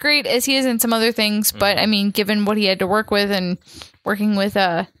 Not as great as he is in some other things, but I mean, given what he had to work with and working with,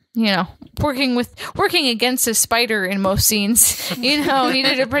 working against a spider in most scenes, he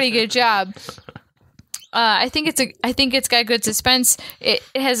did a pretty good job. I think it's got good suspense. It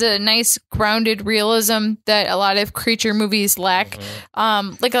has a nice grounded realism that a lot of creature movies lack.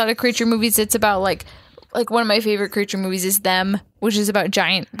 Like a lot of creature movies, it's about like one of my favorite creature movies is Them, which is about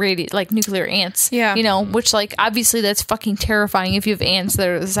giant nuclear ants. Yeah. Which like obviously that's fucking terrifying if you have ants that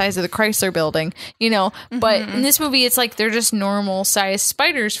are the size of the Chrysler Building. But in this movie, it's like they're just normal sized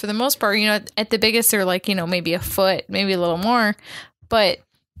spiders for the most part. At the biggest, they're like maybe a foot, maybe a little more, but.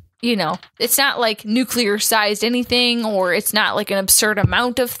 It's not like nuclear sized anything, or it's not like an absurd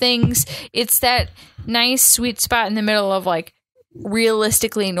amount of things. It's that nice sweet spot in the middle of like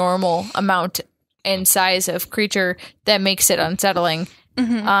realistically normal amount and size of creature that makes it unsettling.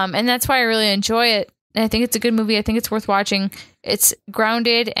 And that's why I really enjoy it. And I think it's a good movie. I think it's worth watching. It's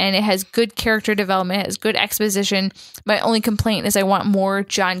grounded and it has good character development. It has good exposition. My only complaint is I want more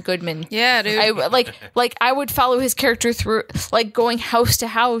John Goodman. Yeah, dude. I would follow his character through, like going house to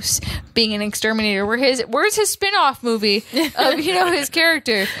house, being an exterminator. Where's his spin-off movie of his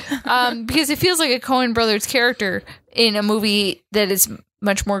character? Because it feels like a Coen Brothers character in a movie that is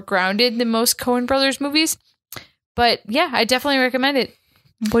much more grounded than most Coen Brothers movies. But yeah, I definitely recommend it.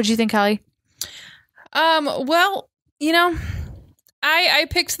 What did you think, Holly? Well, I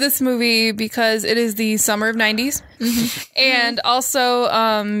picked this movie because it is the summer of 90s. And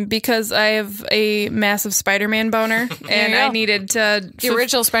also because I have a massive Spider-Man boner and I needed to... The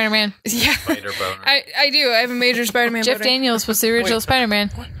original Spider-Man. Yeah. Spider boner. I do. I have a major Spider-Man Jeff boner. Daniels was the original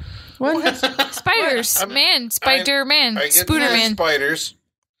Spider-Man. What? Spiders. Spider-Man. I get Spooderman. spiders.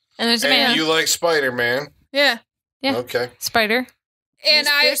 And there's a And man. you like Spider-Man. Yeah. Yeah. Okay. Spider. And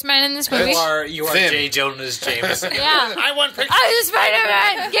There's men in this movie. You are Thin. J. Jonas Jameson. Yeah. I want pictures. I'm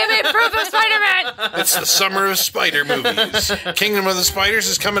Spider-Man! Give me proof of Spider-Man! It's the summer of spider movies. Kingdom of the Spiders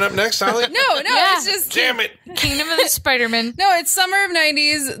is coming up next, Holly. No, Yeah. it's just... Damn it. Kingdom of the Spider-Man. No, it's summer of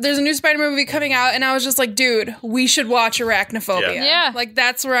 90s. There's a new Spider movie coming out, and I was just like, dude, we should watch Arachnophobia. Yeah. Like,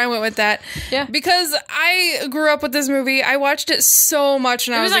 that's where I went with that. Yeah. Because I grew up with this movie. I watched it so much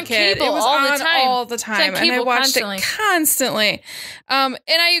when I was was a on kid. cable it was all the on time. all the It's on time. And I cable watched constantly. it constantly. And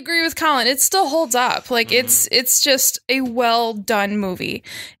I agree with Colin. It still holds up. Like, it's just a well-done movie.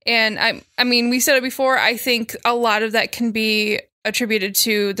 And I mean, we said it before, I think a lot of that can be attributed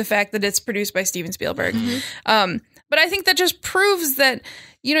to the fact that it's produced by Steven Spielberg. But I think that just proves that,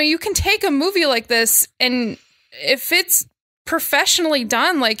 you can take a movie like this and if it's professionally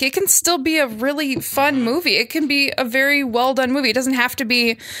done, like it can still be a really fun movie. It can be a very well done movie. It doesn't have to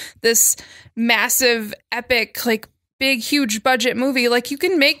be this massive, epic, like big, huge budget movie. Like you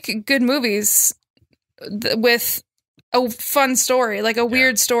can make good movies with a fun story, like a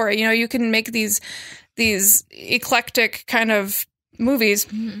weird story. You can make these eclectic kind of movies.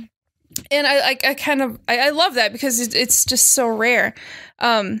 And I love that because it's just so rare.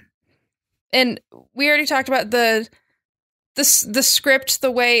 And we already talked about the script,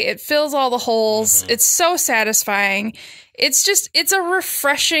 the way it fills all the holes. It's so satisfying. It's a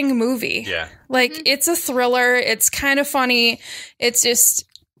refreshing movie. Yeah. Like it's a thriller. It's kind of funny. It's just,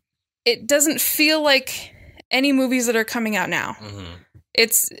 it doesn't feel like any movies that are coming out now. Mm-hmm.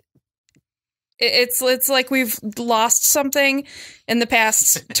 It's like we've lost something in the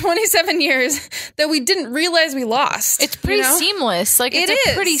past 27 years that we didn't realize we lost. It's pretty seamless. Like, it's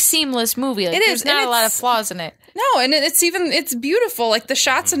a pretty seamless movie. Like, there's not a lot of flaws in it. No, and it's beautiful. Like the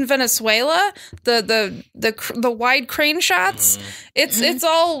shots in Venezuela, the wide crane shots. It's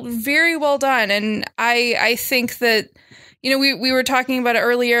all very well done, and I think that, you know, we were talking about it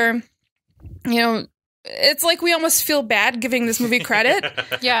earlier. You know, it's like we almost feel bad giving this movie credit.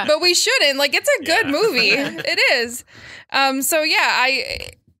 Yeah. But we shouldn't. Like, it's a good movie. It is. So yeah,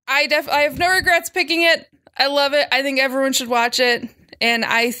 I have no regrets picking it. I love it. I think everyone should watch it. And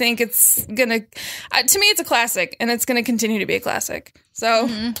I think it's gonna, to me, it's a classic, and it's gonna continue to be a classic. So,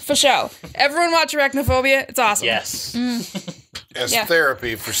 for sure. Everyone watch Arachnophobia. It's awesome. Yes. As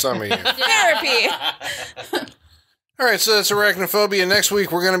therapy for some of you. Therapy. All right, so that's Arachnophobia. Next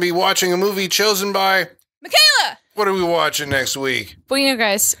week, we're going to be watching a movie chosen by Michaela! What are we watching next week? Well, you know,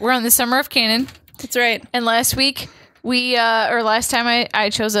 guys, we're on the Summer of Canon. That's right. And last week, last time I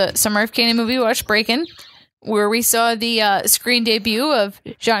chose a Summer of Canon movie, we watched Breakin', where we saw the screen debut of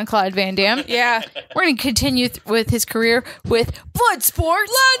Jean-Claude Van Damme. Yeah. We're going to continue with his career with Bloodsport.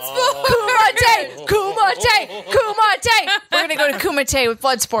 Bloodsport! Kumite! We're going to go to Kumite with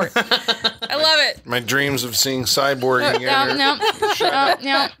Bloodsport. I love it. My dreams of seeing Cyborg again. No.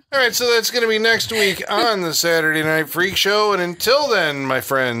 All right, so that's going to be next week on the Saturday Night Freak Show. And until then, my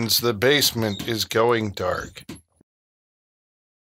friends, the basement is going dark.